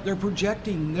 Yeah. They're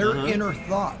projecting their inner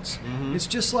thoughts. Mm-hmm. It's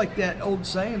just like that old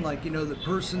saying, like, the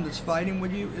person that's fighting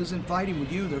with you isn't fighting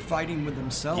with you, they're fighting with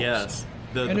themselves. Yes.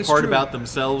 The it's part true. about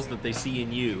themselves that they see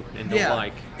in you and don't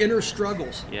like. Inner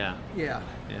struggles. Yeah. Yeah.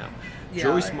 Yeah.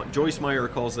 Joyce Meyer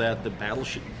calls that the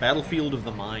battlefield of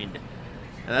the mind.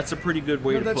 And that's a pretty good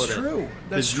way to put it. That's true.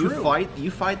 That's true. You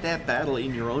fight that battle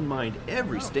in your own mind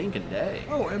every stinking day.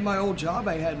 Oh, in my old job,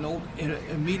 I had an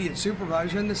immediate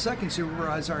supervisor, and the second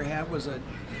supervisor I had was a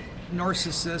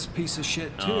narcissist piece of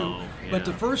shit too. Oh, yeah. But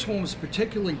the first one was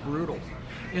particularly brutal,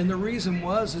 and the reason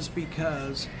is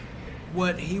because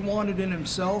what he wanted in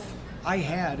himself, I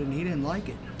had, and he didn't like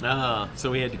it.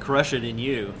 So he had to crush it in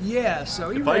you. Yeah. So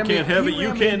if I can't have it,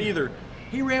 you can't either.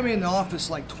 He ran me in the office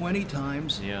like 20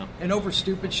 times. Yeah. And over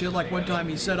stupid shit. Like one time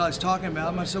he said I was talking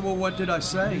about him. I said, well, what did I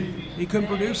say? He couldn't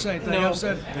produce anything. I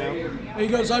said, he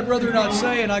goes, I'd rather not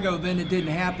say. And I go, then it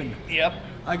didn't happen. Yep.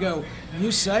 I go, you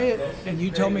say it and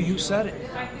you tell me who said it.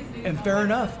 And fair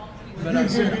enough. But I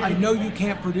said, I know you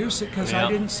can't produce it because I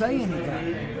didn't say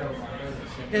anything.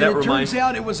 And it turns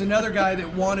out it was another guy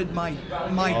that wanted my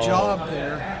job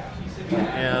there.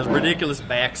 Yeah, it's ridiculous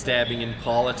backstabbing in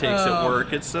politics at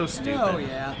work. It's so stupid. Oh,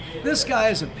 yeah. This guy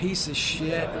is a piece of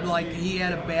shit. Like, he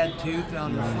had a bad tooth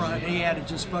on the front. He had it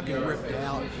just fucking ripped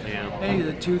out. Yeah. And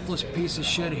he's a toothless piece of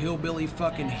shit, hillbilly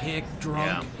fucking hick,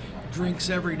 drunk. Drinks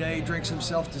every day, drinks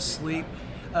himself to sleep.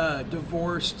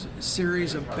 Divorced,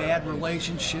 series of bad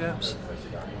relationships.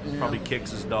 Probably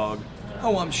kicks his dog.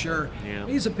 Oh, I'm sure. Yeah.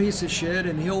 He's a piece of shit,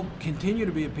 and he'll continue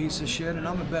to be a piece of shit, and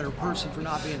I'm a better person for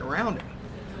not being around him.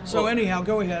 So anyhow,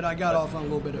 go ahead. I got off on a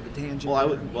little bit of a tangent.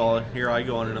 Well, here I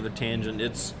go on another tangent.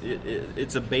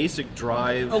 It's a basic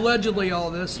drive. Allegedly, all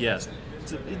this. Yes,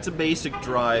 it's a basic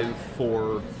drive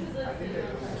for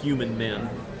human men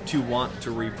to want to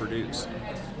reproduce,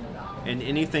 and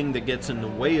anything that gets in the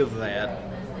way of that,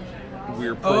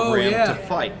 we're programmed to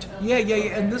fight. Yeah,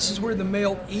 and this is where the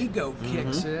male ego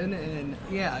kicks in, and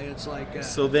it's like...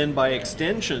 So then by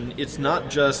extension, it's not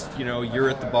just, you're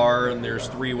at the bar and there's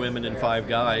 3 women and 5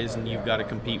 guys and you've got to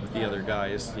compete with the other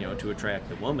guys, to attract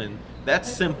the woman.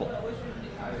 That's simple.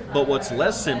 But what's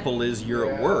less simple is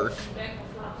you're at work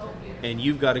and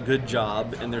you've got a good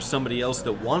job and there's somebody else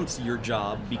that wants your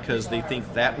job because they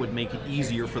think that would make it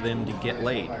easier for them to get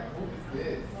laid.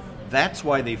 That's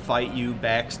why they fight you,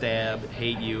 backstab,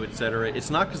 hate you, etc. It's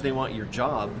not because they want your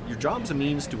job. Your job's a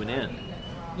means to an end.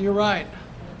 You're right.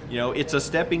 It's a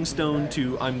stepping stone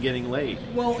to I'm getting laid.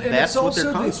 Well, and that's it's also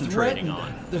what they're concentrating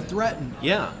on. The threatened.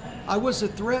 Yeah. I was a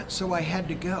threat, so I had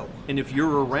to go. And if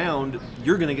you're around,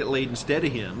 you're going to get laid instead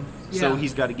of him. So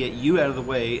he's got to get you out of the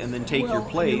way and then take your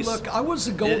place. Look, I was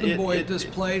the golden boy at this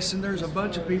place, and there's a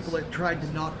bunch of people that tried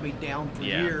to knock me down for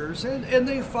years, and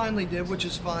they finally did, which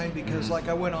is fine because,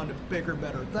 I went on to bigger,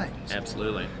 better things.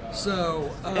 Absolutely. So,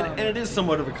 and it is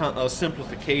somewhat of a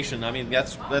simplification. I mean,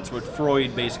 that's what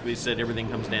Freud basically said. Everything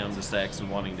comes down to sex and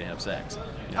wanting to have sex.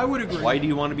 I would agree. Why do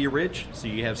you want to be rich? So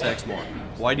you have sex more.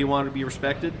 Why do you want to be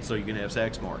respected? So you can have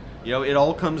sex more. It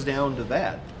all comes down to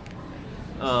that.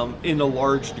 In a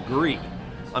large degree.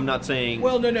 I'm not saying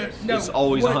no. it's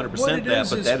always 100% that,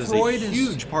 but that is a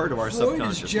huge part of our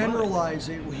subconscious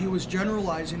mind. He was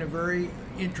generalizing a very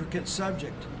intricate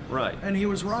subject. Right. And he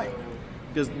was right.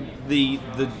 Because the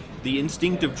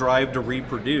instinctive drive to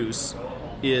reproduce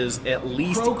is at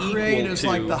least procreate equal is to...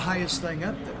 like the highest thing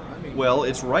up there. Well,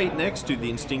 it's right next to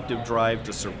the instinctive drive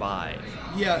to survive.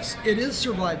 Yes, it is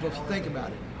survival if you think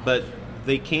about it. But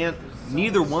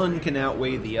neither one can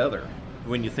outweigh the other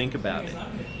when you think about it.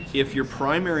 If your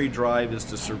primary drive is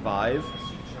to survive,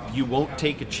 you won't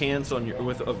take a chance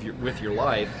with your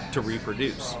life to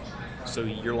reproduce. So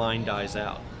your line dies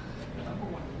out.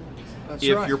 That's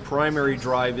if right. your primary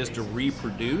drive is to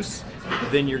reproduce,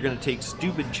 then you're going to take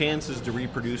stupid chances to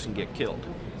reproduce and get killed.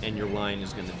 And your line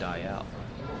is going to die out.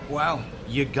 Wow.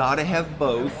 You gotta have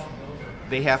both.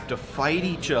 They have to fight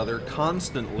each other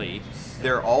constantly.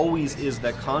 There always is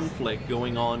that conflict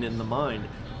going on in the mind.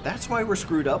 That's why we're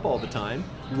screwed up all the time.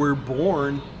 We're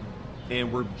born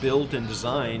and we're built and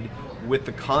designed with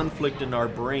the conflict in our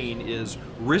brain is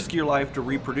risk your life to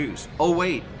reproduce. Oh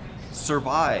wait,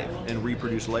 survive and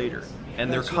reproduce later.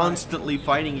 And they're constantly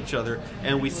fighting each other,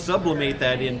 and we sublimate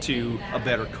that into a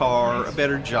better car, a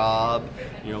better job,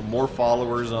 more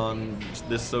followers on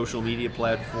this social media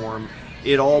platform.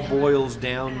 It all boils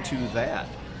down to that.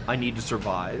 I need to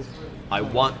survive. I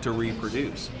want to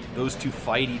reproduce. Those two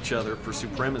fight each other for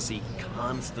supremacy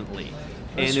constantly.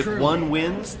 That's and true. If one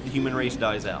wins, the human race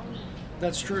dies out.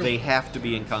 That's true. They have to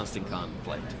be in constant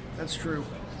conflict. That's true.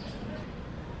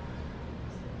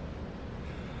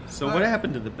 So what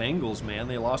happened to the Bengals, man?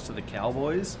 They lost to the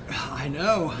Cowboys. I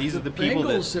know. These are the people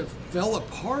Bengals that have fell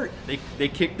apart. they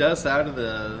kicked us out of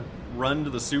the run to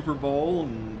the Super Bowl,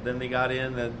 and then they got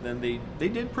in. And then they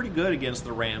did pretty good against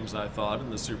the Rams, I thought, in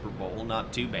the Super Bowl.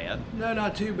 Not too bad. No,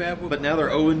 not too bad. But now they're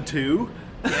 0-2.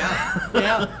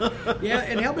 Yeah.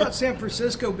 And how about San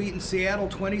Francisco beating Seattle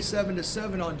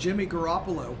 27-7 on Jimmy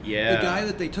Garoppolo? Yeah. The guy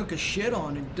that they took a shit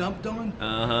on and dumped on.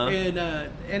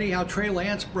 And anyhow, Trey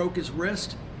Lance broke his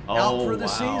wrist. Out for the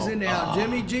season now.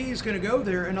 Jimmy G is going to go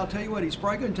there, and I'll tell you what, he's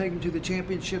probably going to take him to the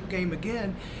championship game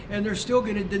again, and they're still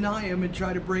going to deny him and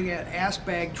try to bring that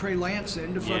assbag Trey Lance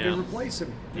in to fucking replace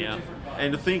him. Yeah,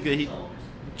 and to think that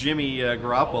Jimmy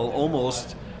Garoppolo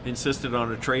almost insisted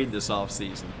on a trade this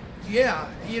offseason. Yeah,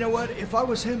 you know what? If I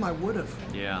was him, I would have.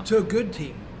 Yeah. To a good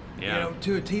team. Yeah. You know,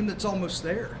 to a team that's almost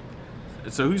there.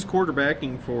 So who's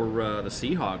quarterbacking for the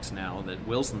Seahawks now that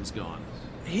Wilson's gone?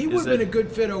 He would have been a good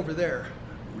fit over there.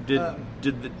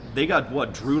 They got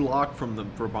what, Drew Lock for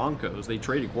Broncos? They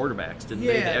traded quarterbacks, didn't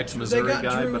they? The ex-Missouri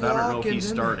guy, Drew but I don't know Lock, if he's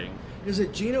starting. Is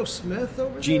it Geno Smith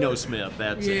over there? Geno Smith,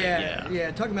 that's it.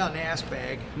 Yeah. Talking about an ass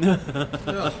bag.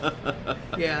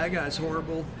 Yeah, that guy's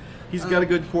horrible. He's got a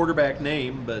good quarterback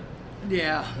name, but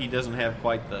yeah, he doesn't have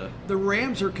quite the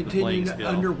Rams are continuing to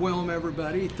skill. Underwhelm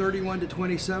everybody.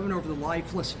 31-27 over the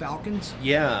lifeless Falcons.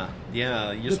 Yeah.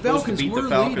 You're The supposed Falcons to beat were the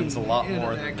Falcons a leading lot in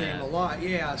more that than game that. a lot.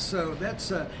 Yeah, so that's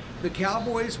the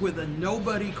Cowboys with a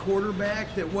nobody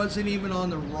quarterback that wasn't even on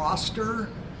the roster.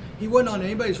 He wasn't on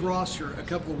anybody's roster a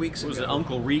couple of weeks ago. Was it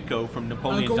Uncle Rico from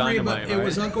Napoleon Uncle Dynamite? Rico, right? It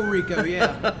was Uncle Rico,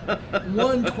 yeah.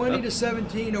 Won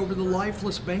 20-17 over the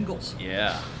lifeless Bengals.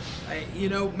 Yeah. You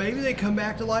know, maybe they come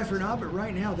back to life or not, but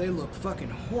right now they look fucking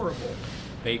horrible.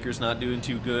 Baker's not doing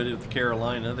too good with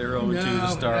Carolina. They're 0-2 to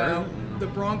start. No. The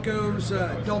Broncos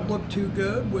don't look too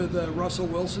good with Russell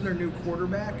Wilson, their new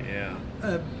quarterback. Yeah.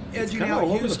 Edging kinda out all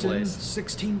over the Houston place.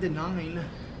 16-9.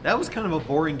 That was kind of a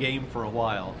boring game for a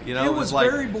while. You know, It was like,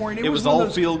 very boring. It was one of all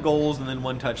those- field goals and then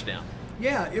one touchdown.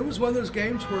 Yeah, it was one of those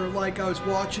games where, like, I was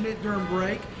watching it during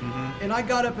break, and I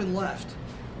got up and left.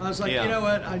 I was like, Yeah. you know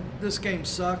what, this game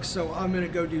sucks, so I'm going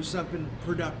to go do something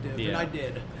productive, and Yeah. I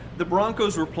did. The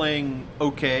Broncos were playing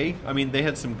okay. I mean, they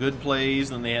had some good plays,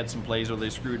 and they had some plays where they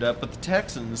screwed up, but the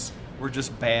Texans were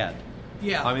just bad.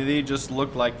 Yeah. I mean, they just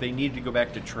looked like they needed to go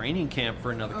back to training camp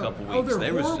for another couple weeks. They're they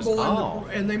horrible, was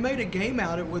just, and they made a game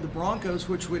out of it with the Broncos,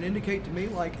 which would indicate to me,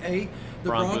 like, the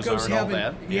Broncos aren't all haven't,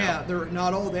 that. Yeah. they're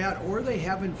not all that, or they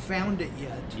haven't found it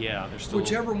yet. Yeah, they're still.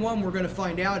 Whichever one we're going to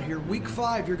find out here. Week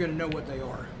 5, you're going to know what they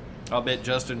are. I'll bet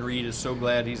Justin Reed is so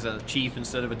glad he's a Chief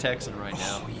instead of a Texan right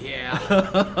now. Oh,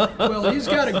 yeah. Well, he's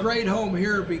got a great home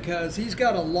here because he's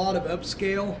got a lot of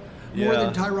upscale, more Yeah.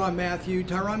 than Tyrann Mathieu.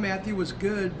 Tyrann Mathieu was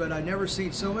good, but I never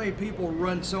seen so many people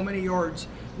run so many yards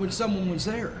when someone was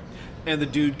there. And the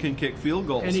dude can kick field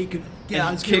goals. And he could, And I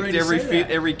he was getting kicked ready to say that.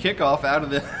 every kickoff out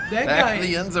of the That back guy- of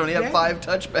the end zone. He had that- 5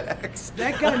 touchbacks.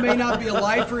 That guy may not be a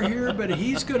lifer here, but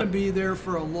he's going to be there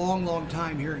for a long, long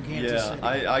time here in Kansas City.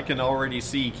 I can already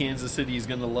see Kansas City is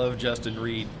going to love Justin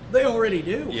Reed. They already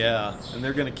do. Yeah, and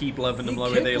they're going to keep loving him. He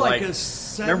Loving kicked they like like a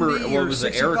 70 remember what or was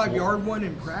it, Eric 65-yard one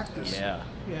in practice. Yeah,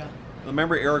 Yeah.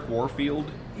 remember Eric Warfield?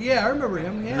 Yeah, I remember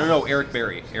him. Yeah. No, Eric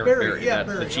Berry. Berry, yeah,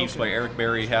 the Berry, Chiefs okay. player. Eric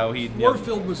Berry. How he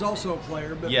Warfield was also a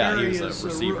player, but Yeah, Berry he was is a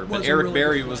receiver. was But a Eric really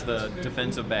Berry good was player. the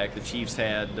defensive back the Chiefs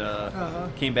had.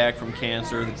 Came back from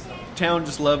cancer. The town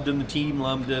just loved him. The team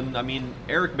loved him. I mean,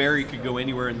 Eric Berry could go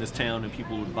anywhere in this town and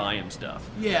people would buy him stuff.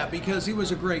 Yeah, because he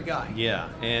was a great guy. Yeah,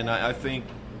 and I think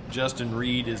Justin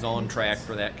Reed is on track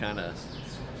for that kind of.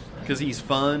 Because he's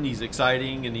fun, he's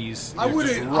exciting, and he's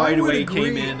just right away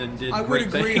came in and did I would great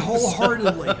agree things.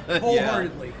 wholeheartedly. Yeah.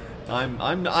 Wholeheartedly. I'm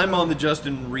on the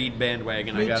Justin Reed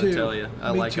bandwagon. Me I got to too. tell you,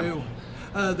 I Me like too.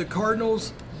 him. The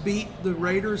Cardinals beat the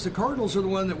Raiders. The Cardinals are the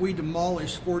one that we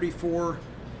demolished 44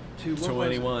 to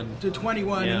 21. To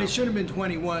 21, Yeah. and it should have been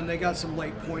 21. They got some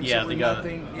late points. Yeah, that were they got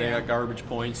nothing. they got garbage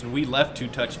points, and we left 2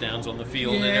 touchdowns on the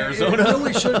field in Yeah, Arizona. it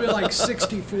really should have been like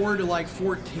 64 to like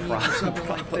 14 or something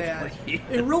like that. Probably.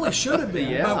 It really should have been,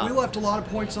 Yeah. but we left a lot of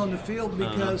points on the field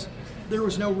because there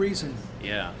was no reason.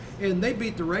 Yeah, And they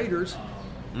beat the Raiders.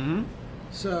 Mm-hmm.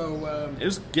 So it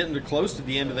was getting close to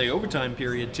the end of the overtime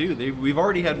period too. We've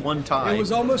already had one tie. it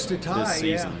was almost a tie. this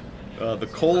season. Yeah. The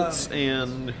Colts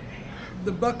and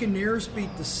The Buccaneers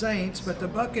beat the Saints, but the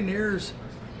Buccaneers,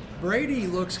 Brady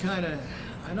looks kind of,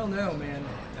 I don't know, man.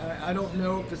 I don't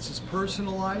know if it's his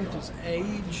personal life, his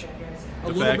age, a The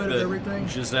little fact bit of that everything.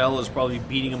 Giselle is probably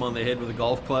beating him on the head with a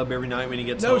golf club every night when he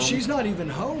gets No, home. she's not even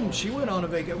home. She went on a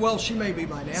vacation. Well, she may be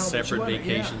by now. but she Separate went-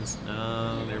 yeah. vacations.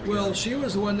 Oh, there we go. Well, she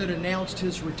was the one that announced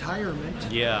his retirement.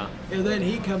 Yeah, And then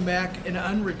he come back and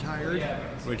unretired.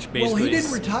 which basically Well, he is-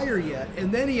 didn't retire yet.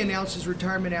 And then he announced his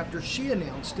retirement after she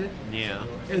announced it. Yeah.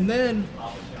 And then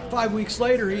 5 weeks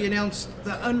later, he announced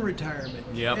the unretirement.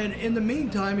 Yep. And in the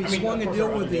meantime, he swung a deal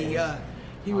with the.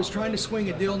 He was trying to swing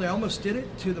a deal, and they almost did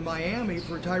it to the Miami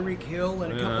for Tyreek Hill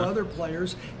and a couple other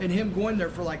players, and him going there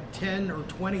for like 10 or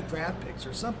 20 draft picks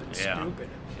or something stupid.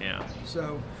 Yeah.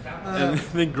 So, And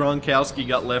then Gronkowski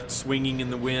got left swinging in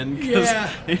the wind because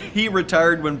Yeah. he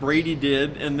retired when Brady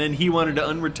did, and then he wanted to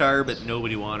unretire, but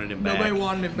nobody wanted him back. Nobody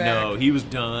wanted him back. No, he was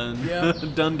done. Yeah.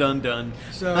 done.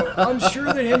 so I'm sure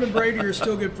that him and Brady are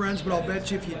still good friends, but I'll bet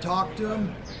you if you talk to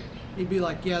him, he'd be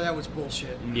like, "Yeah, that was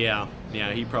bullshit." Yeah,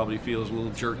 he probably feels a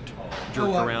little jerked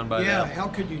around by yeah, that. how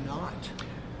could you not?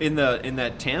 In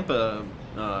that Tampa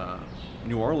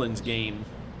New Orleans game,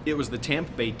 it was the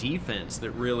Tampa Bay defense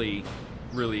that really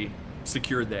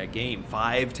secured that game.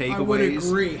 5 takeaways. I would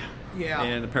agree. Yeah.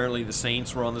 And apparently the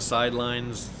Saints were on the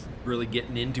sidelines really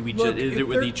getting into Look, if with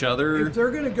they're- each other. If they're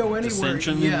going to go anywhere,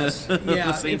 dissension in yes, the- yeah. the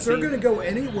If Saints they're team. going to go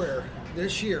anywhere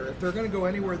this year, it's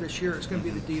going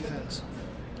to be the defense.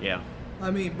 Yeah. I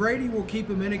mean, Brady will keep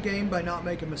him in a game by not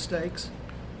making mistakes.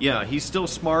 Yeah, he's still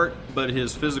smart, but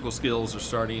his physical skills are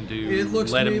starting to It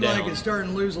looks let to me him down. like it's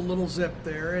starting to lose a little zip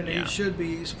there, and Yeah. he should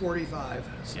be. He's 45.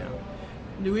 So. Yeah.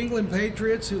 New England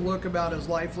Patriots, who look about as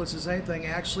lifeless as anything,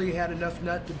 actually had enough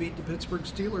nut to beat the Pittsburgh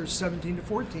Steelers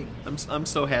 17-14. I'm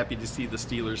so happy to see the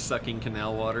Steelers sucking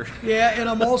canal water. Yeah, and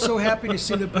I'm also happy to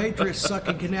see the Patriots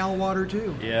sucking canal water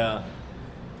too. Yeah.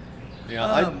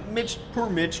 Yeah, poor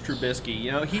Mitch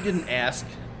Trubisky, he didn't ask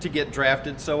to get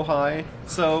drafted so high.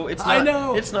 So it's I not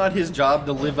know. it's not his job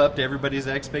to live up to everybody's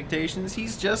expectations.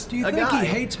 He's just Do you a think guy. he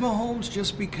hates Mahomes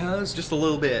just because? Just a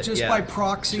little bit. Just yeah. by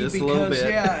proxy, Just a little because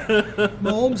bit.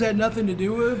 Mahomes had nothing to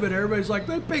do with it, but everybody's like,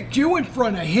 they picked you in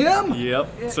front of him.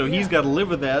 Yep. So Yeah. he's got to live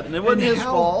with that, and it wasn't And his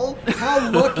fault.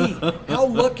 How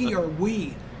lucky are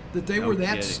we that they were that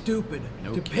kidding. stupid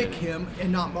No to pick kidding. him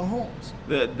and not Mahomes?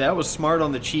 That was smart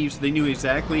on the Chiefs. They knew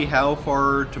exactly how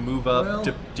far to move up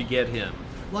Well- to get him.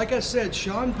 Like I said,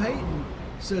 Sean Payton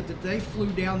said that they flew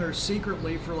down there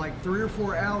secretly for like 3 or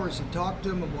 4 hours and talked to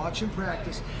him and watched him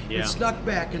practice Yeah. and snuck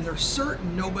back, and they're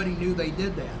certain nobody knew they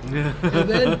did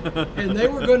that. and they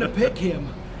were going to pick him.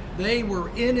 They were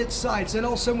in its sights. And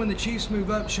also when the Chiefs move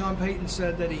up, Sean Payton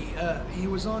said that he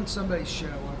was on somebody's show.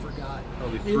 I forgot.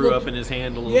 Probably He threw looked- up in his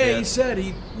hand a little Yeah, bit. he said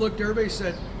he looked. Everybody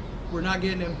said, "We're not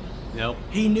getting him." Nope.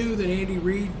 He knew that Andy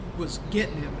Reid was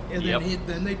getting him, and Yep.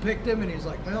 then they picked him, and he's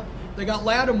like, "Well, they got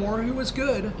Lattimore, who was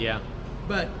good, Yeah.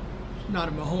 but not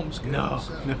a Mahomes good." No.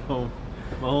 so. No.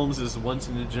 Mahomes is a once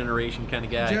in a generation kind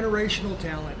of guy. Generational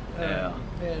talent. Yeah.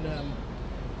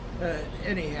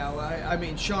 Anyhow, I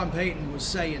mean, Sean Payton was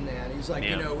saying that. He's like,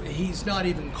 Yeah. he's not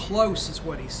even close, is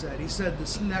what he said. He said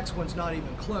this next one's not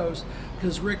even close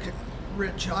because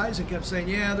Rich Eisen kept saying,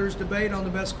 yeah, there's debate on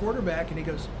the best quarterback. And he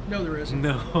goes, no, there isn't.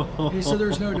 No. He said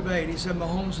there's no debate. He said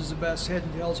Mahomes is the best head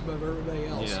and tails above everybody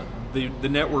else. Yeah. The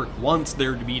network wants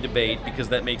there to be debate because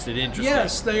that makes it interesting.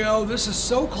 Yes, this is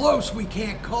so close we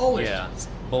can't call it. Yeah. It's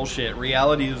bullshit.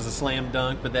 Reality is a slam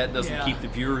dunk, but that doesn't Yeah. keep the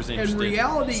viewers And interested.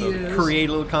 reality so to is- create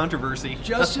a little controversy.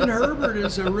 Justin Herbert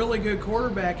is a really good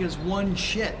quarterback, is one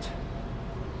shit.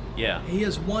 Yeah. He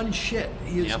is one shit.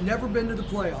 He has Yep. never been to the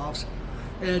playoffs,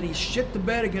 and he shit the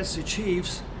bed against the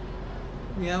Chiefs.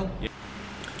 Hello?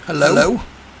 Hello?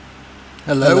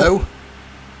 Hello?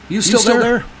 You still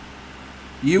there?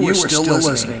 You were still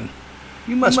listening.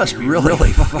 You must be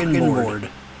really fucking bored.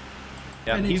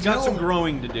 Yeah, And he's got until- some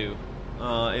growing to do.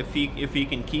 If he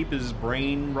can keep his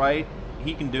brain right,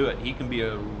 he can do it. He can be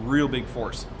a real big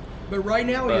force. But right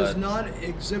now, he has But- not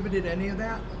exhibited any of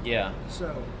that. Yeah.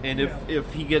 So, And you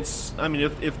if he gets, I mean,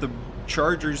 if the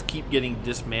Chargers keep getting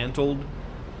dismantled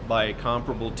by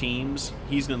comparable teams,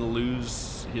 he's going to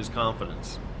lose his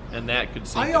confidence, and that could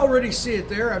sink I him. already see it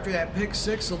there after that pick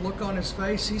six, the look on his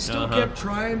face. He still kept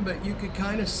trying, but you could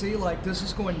kind of see like this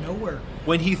is going nowhere.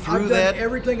 When he threw I've that, done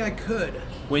everything I could.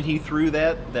 when he threw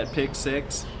that pick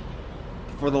six,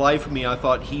 for the life of me, I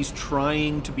thought he's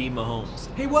trying to be Mahomes.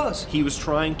 He was. He was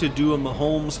trying to do a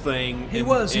Mahomes thing. He and,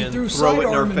 was. He and threw throw it in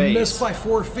our sidearm and face. missed by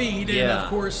 4 feet. And Yeah. of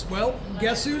course, well,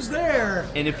 guess who's there?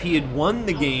 And if he had won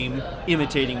the game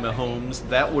imitating Mahomes,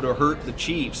 that would have hurt the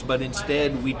Chiefs. But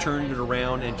instead, we turned it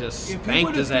around and just If he spanked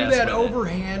would have his threw ass that with it.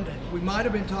 overhand, we might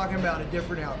have been talking about a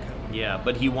different outcome. Yeah,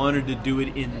 but he wanted to do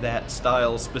it in that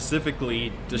style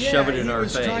specifically to shove it in our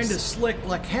face. He was trying to slick,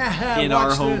 like, ha, in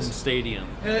watch our home this. stadium.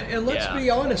 And let's be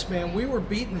honest, man, we were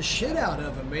beating the shit out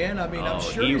of him, man. I mean, I'm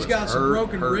sure he he's got some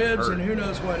broken ribs and who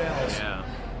knows what else. Yeah.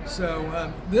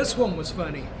 So this one was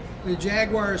funny. The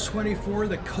Jaguars 24,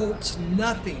 the Colts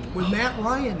nothing with Matt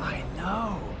Ryan. I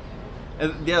know.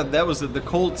 Yeah, that was it. The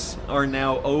Colts are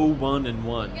now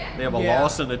 0-1-1. They have a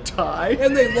loss and a tie.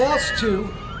 And they lost to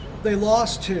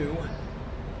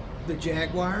the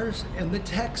Jaguars and the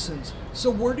Texans. So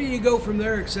where do you go from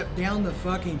there except down the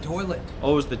fucking toilet?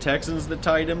 Oh, it was the Texans that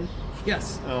tied him?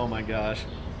 Yes. Oh my gosh.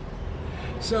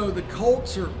 So the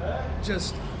Colts are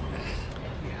just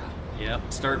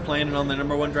start planning on the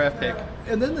number 1 draft pick.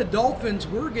 And then the Dolphins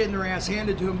were getting their ass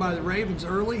handed to them by the Ravens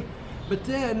early. But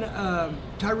then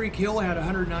Tyreek Hill had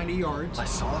 190 yards. I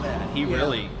saw that. He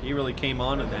really came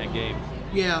on in that game.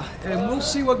 Yeah, and we'll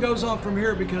see what goes on from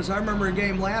here because I remember a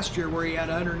game last year where he had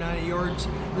 190 yards,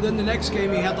 but then the next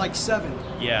game he had like 7.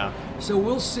 Yeah. So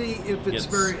we'll see if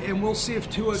and we'll see if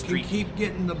Tua can keep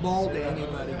getting the ball to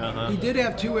anybody. He did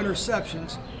have 2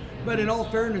 interceptions, but in all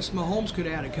fairness, Mahomes could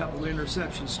have had a couple of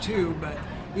interceptions too, but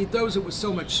he throws it with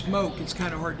so much smoke, it's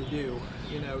kind of hard to do,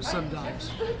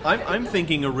 sometimes. I'm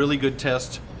thinking a really good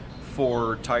test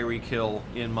for Tyreek Hill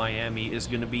in Miami is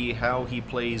going to be how he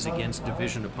plays against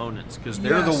division opponents because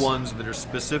they're the ones that are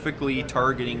specifically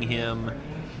targeting him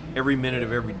every minute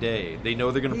of every day. They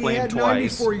know they're going to play him twice. He had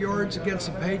 94 yards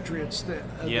against the Patriots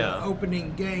the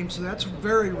opening game, so that's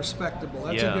very respectable.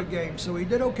 That's a good game. So he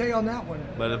did okay on that one.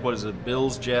 But what is it?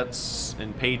 Bills, Jets,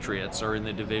 and Patriots are in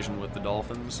the division with the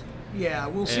Dolphins. Yeah,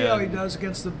 we'll see how he does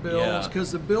against the Bills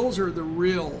because the Bills are the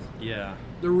real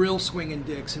swinging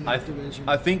dicks in that division.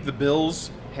 I think the Bills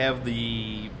have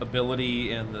the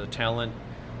ability and the talent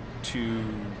to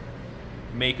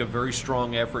make a very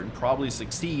strong effort and probably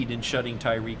succeed in shutting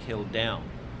Tyreek Hill down.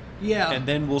 Yeah. And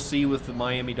then we'll see if the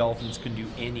Miami Dolphins can do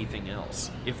anything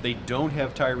else. If they don't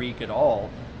have Tyreek at all,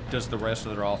 does the rest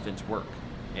of their offense work?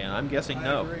 And I'm guessing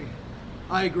no.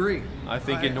 I agree. I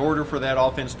think in order for that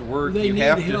offense to work, you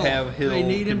have to have Hill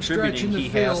contributing. He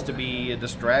has to be a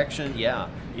distraction. Yeah.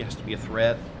 He has to be a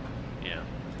threat. Yeah.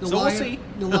 We'll see.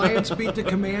 The Lions beat the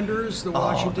Commanders, the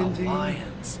Washington team.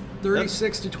 Lions.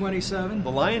 36-27.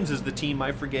 The Lions is the team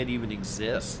I forget even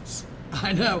exists.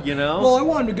 I know. Well, I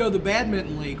wanted to go to the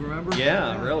badminton league, remember?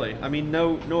 Yeah, really. I mean,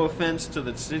 no offense to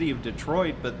the city of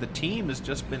Detroit, but the team has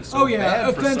just been so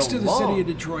bad for so long. Offense to the city of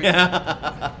Detroit.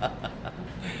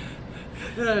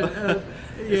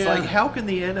 It's like, how can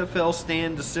the NFL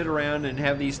stand to sit around and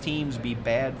have these teams be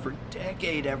bad for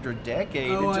decade after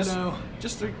decade? Oh, and I know.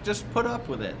 Just put up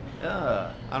with it.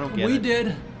 I don't get it. We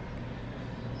did.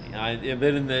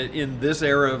 In this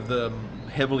era of the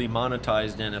heavily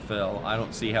monetized NFL, I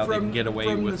don't see how they can get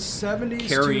away with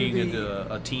carrying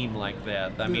a team like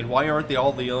that. I mean, why aren't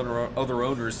all the other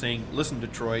owners saying, listen,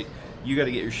 Detroit, you got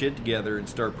to get your shit together and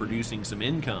start producing some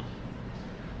income?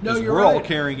 No, you're we're right. all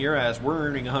carrying your ass. We're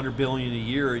earning $100 billion a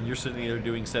year, and you're sitting there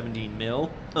doing $17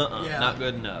 million. Not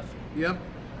good enough. Yep.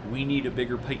 We need a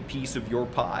bigger piece of your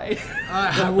pie.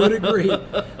 I would agree.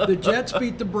 The Jets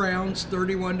beat the Browns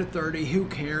 31-30. Who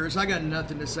cares? I got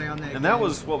nothing to say on that. And that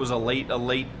was a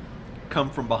late come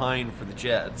from behind for the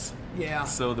Jets. Yeah.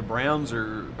 So the Browns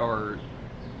are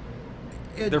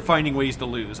they're finding ways to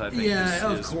lose. I think.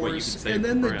 Yeah, of course. What you can say and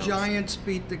then the Giants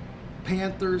beat the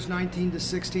Panthers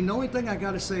 19-16. The only thing I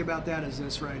got to say about that is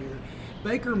this right here: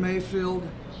 Baker Mayfield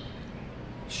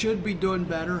should be doing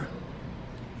better,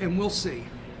 and we'll see.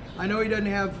 I know he doesn't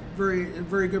have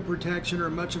very good protection or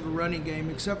much of a running game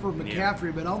except for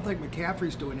McCaffrey, but I don't think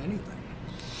McCaffrey's doing anything.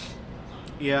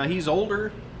 Yeah, he's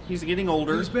older. He's getting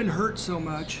older. He's been hurt so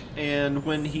much. And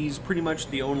when he's pretty much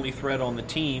the only threat on the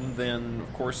team, then,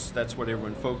 of course, that's what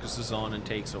everyone focuses on and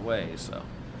takes away. So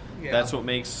that's what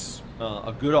makes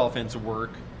a good offense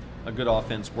work. A good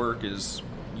offense work is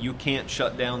you can't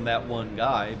shut down that one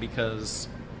guy because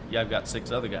I've got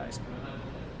 6 other guys.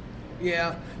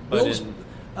 Yeah.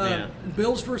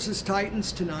 Bills versus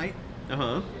Titans tonight.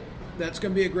 That's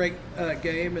going to be a great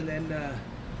game. And then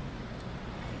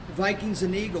Vikings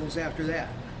and Eagles after that.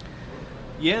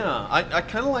 Yeah, I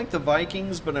kind of like the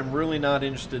Vikings, but I'm really not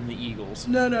interested in the Eagles.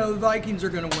 No, the Vikings are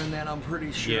going to win that, I'm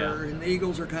pretty sure. And the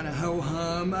Eagles are kind of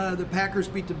ho-hum. The Packers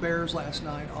beat the Bears last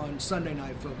night on Sunday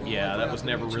Night Football. Yeah, that was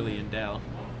never really in doubt.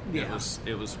 Yeah.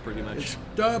 It was pretty much... It's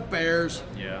the Bears.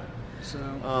 Yeah.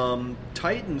 So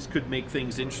Titans could make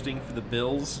things interesting for the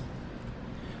Bills.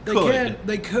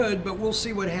 They could, but we'll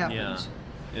see what happens.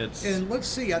 Yeah. And let's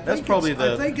see. I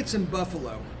think it's in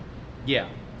Buffalo. Yeah.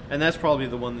 And that's probably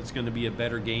the one that's going to be a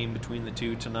better game between the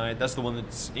two tonight. That's the one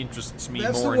that interests me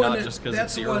That's more, the one not that- just because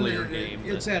that's it's the one earlier that- game.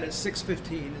 It's at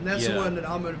 6:15, and that's the Yeah. one that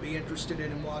I'm going to be interested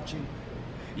in watching.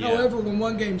 Yeah. However, when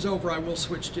one game's over, I will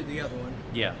switch to the other one.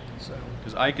 Yeah. So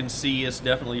Because I can see us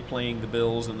definitely playing the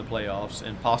Bills in the playoffs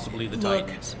and possibly the look,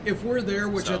 Titans. if we're there,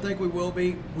 which I So. think we will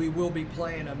be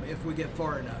playing them if we get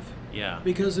far enough. Yeah.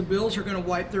 Because the Bills are going to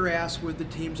wipe their ass with the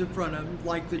teams in front of them,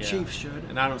 like the Yeah. Chiefs should.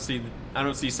 And I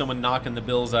don't see someone knocking the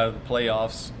Bills out of the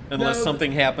playoffs unless No,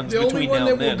 something happens the between only one now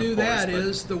that and then. will do of course, that but-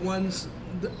 is the ones,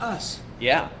 us,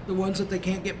 yeah, the ones that they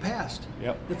can't get past.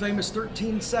 Yep. The famous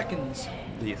 13 seconds.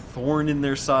 the thorn in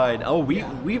their side. Oh,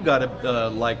 we've got a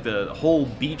like the whole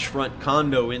beachfront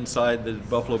condo inside the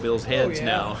Buffalo Bills heads yeah.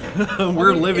 now. I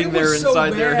We're mean, living it there was so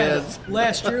inside their bad heads.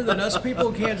 last year that us people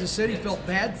in Kansas City felt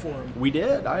bad for them. We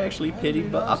did. I actually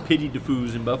pitied. mean, I pitied the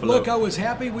foos in Buffalo. Look, I was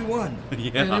happy we won.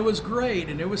 Yeah. And it was great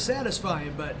and it was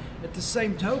satisfying. But at the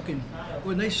same token,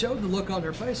 when they showed the look on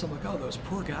their face, I'm like, oh, those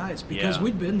poor guys. Because Yeah.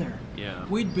 we'd been there. Yeah.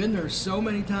 We'd been there so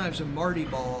many times with Marty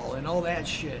Ball and all that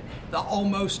shit. The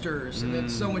almosters. And then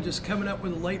someone just coming up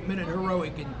with a late minute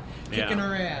heroic and kicking Yeah.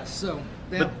 our ass. So,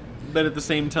 that, But at the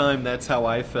same time, that's how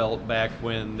I felt back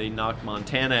when they knocked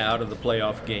Montana out of the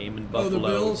playoff game and Oh, the Buffalo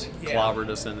Bills? Yeah. clobbered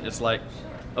us. And it's like,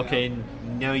 okay,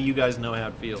 now you guys know how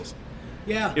it feels.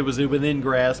 yeah. It was within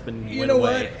grasp and You went know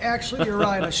away. what? Actually, you're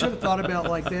right. I should have thought about it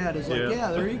like that. It's like, Yeah.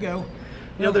 yeah, there you go.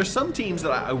 You know, there's some teams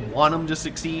that I want them to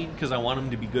succeed because I want them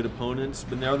to be good opponents,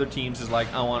 but there are other teams is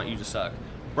like, I want you to suck.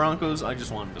 Broncos, I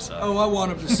just want them to suck. Oh, I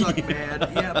want them to suck bad.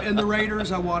 Yeah, and the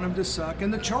Raiders, I want them to suck.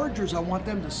 And the Chargers, I want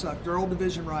them to suck. They're all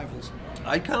division rivals.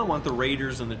 I kind of want the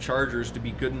Raiders and the Chargers to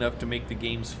be good enough to make the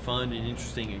games fun and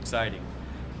interesting and exciting.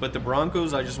 But the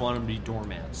Broncos, I just want them to be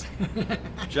doormats.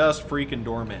 Just freaking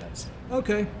doormats.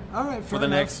 Okay, all right, For fair the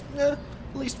enough. next, at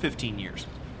least 15 years.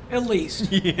 At least.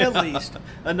 Yeah. At least.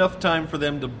 Enough time for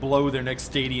them to blow their next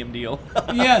stadium deal.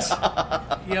 Yes.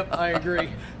 Yep, I agree.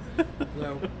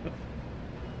 So,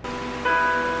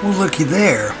 Well, looky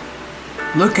there.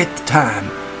 Look at the time.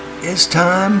 It's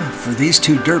time for these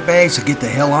two dirtbags to get the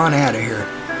hell on out of here.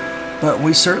 But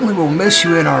we certainly will miss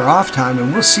you in our off time,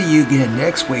 and we'll see you again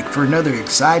next week for another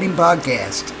exciting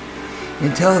podcast.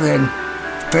 Until then,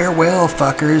 farewell,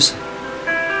 fuckers.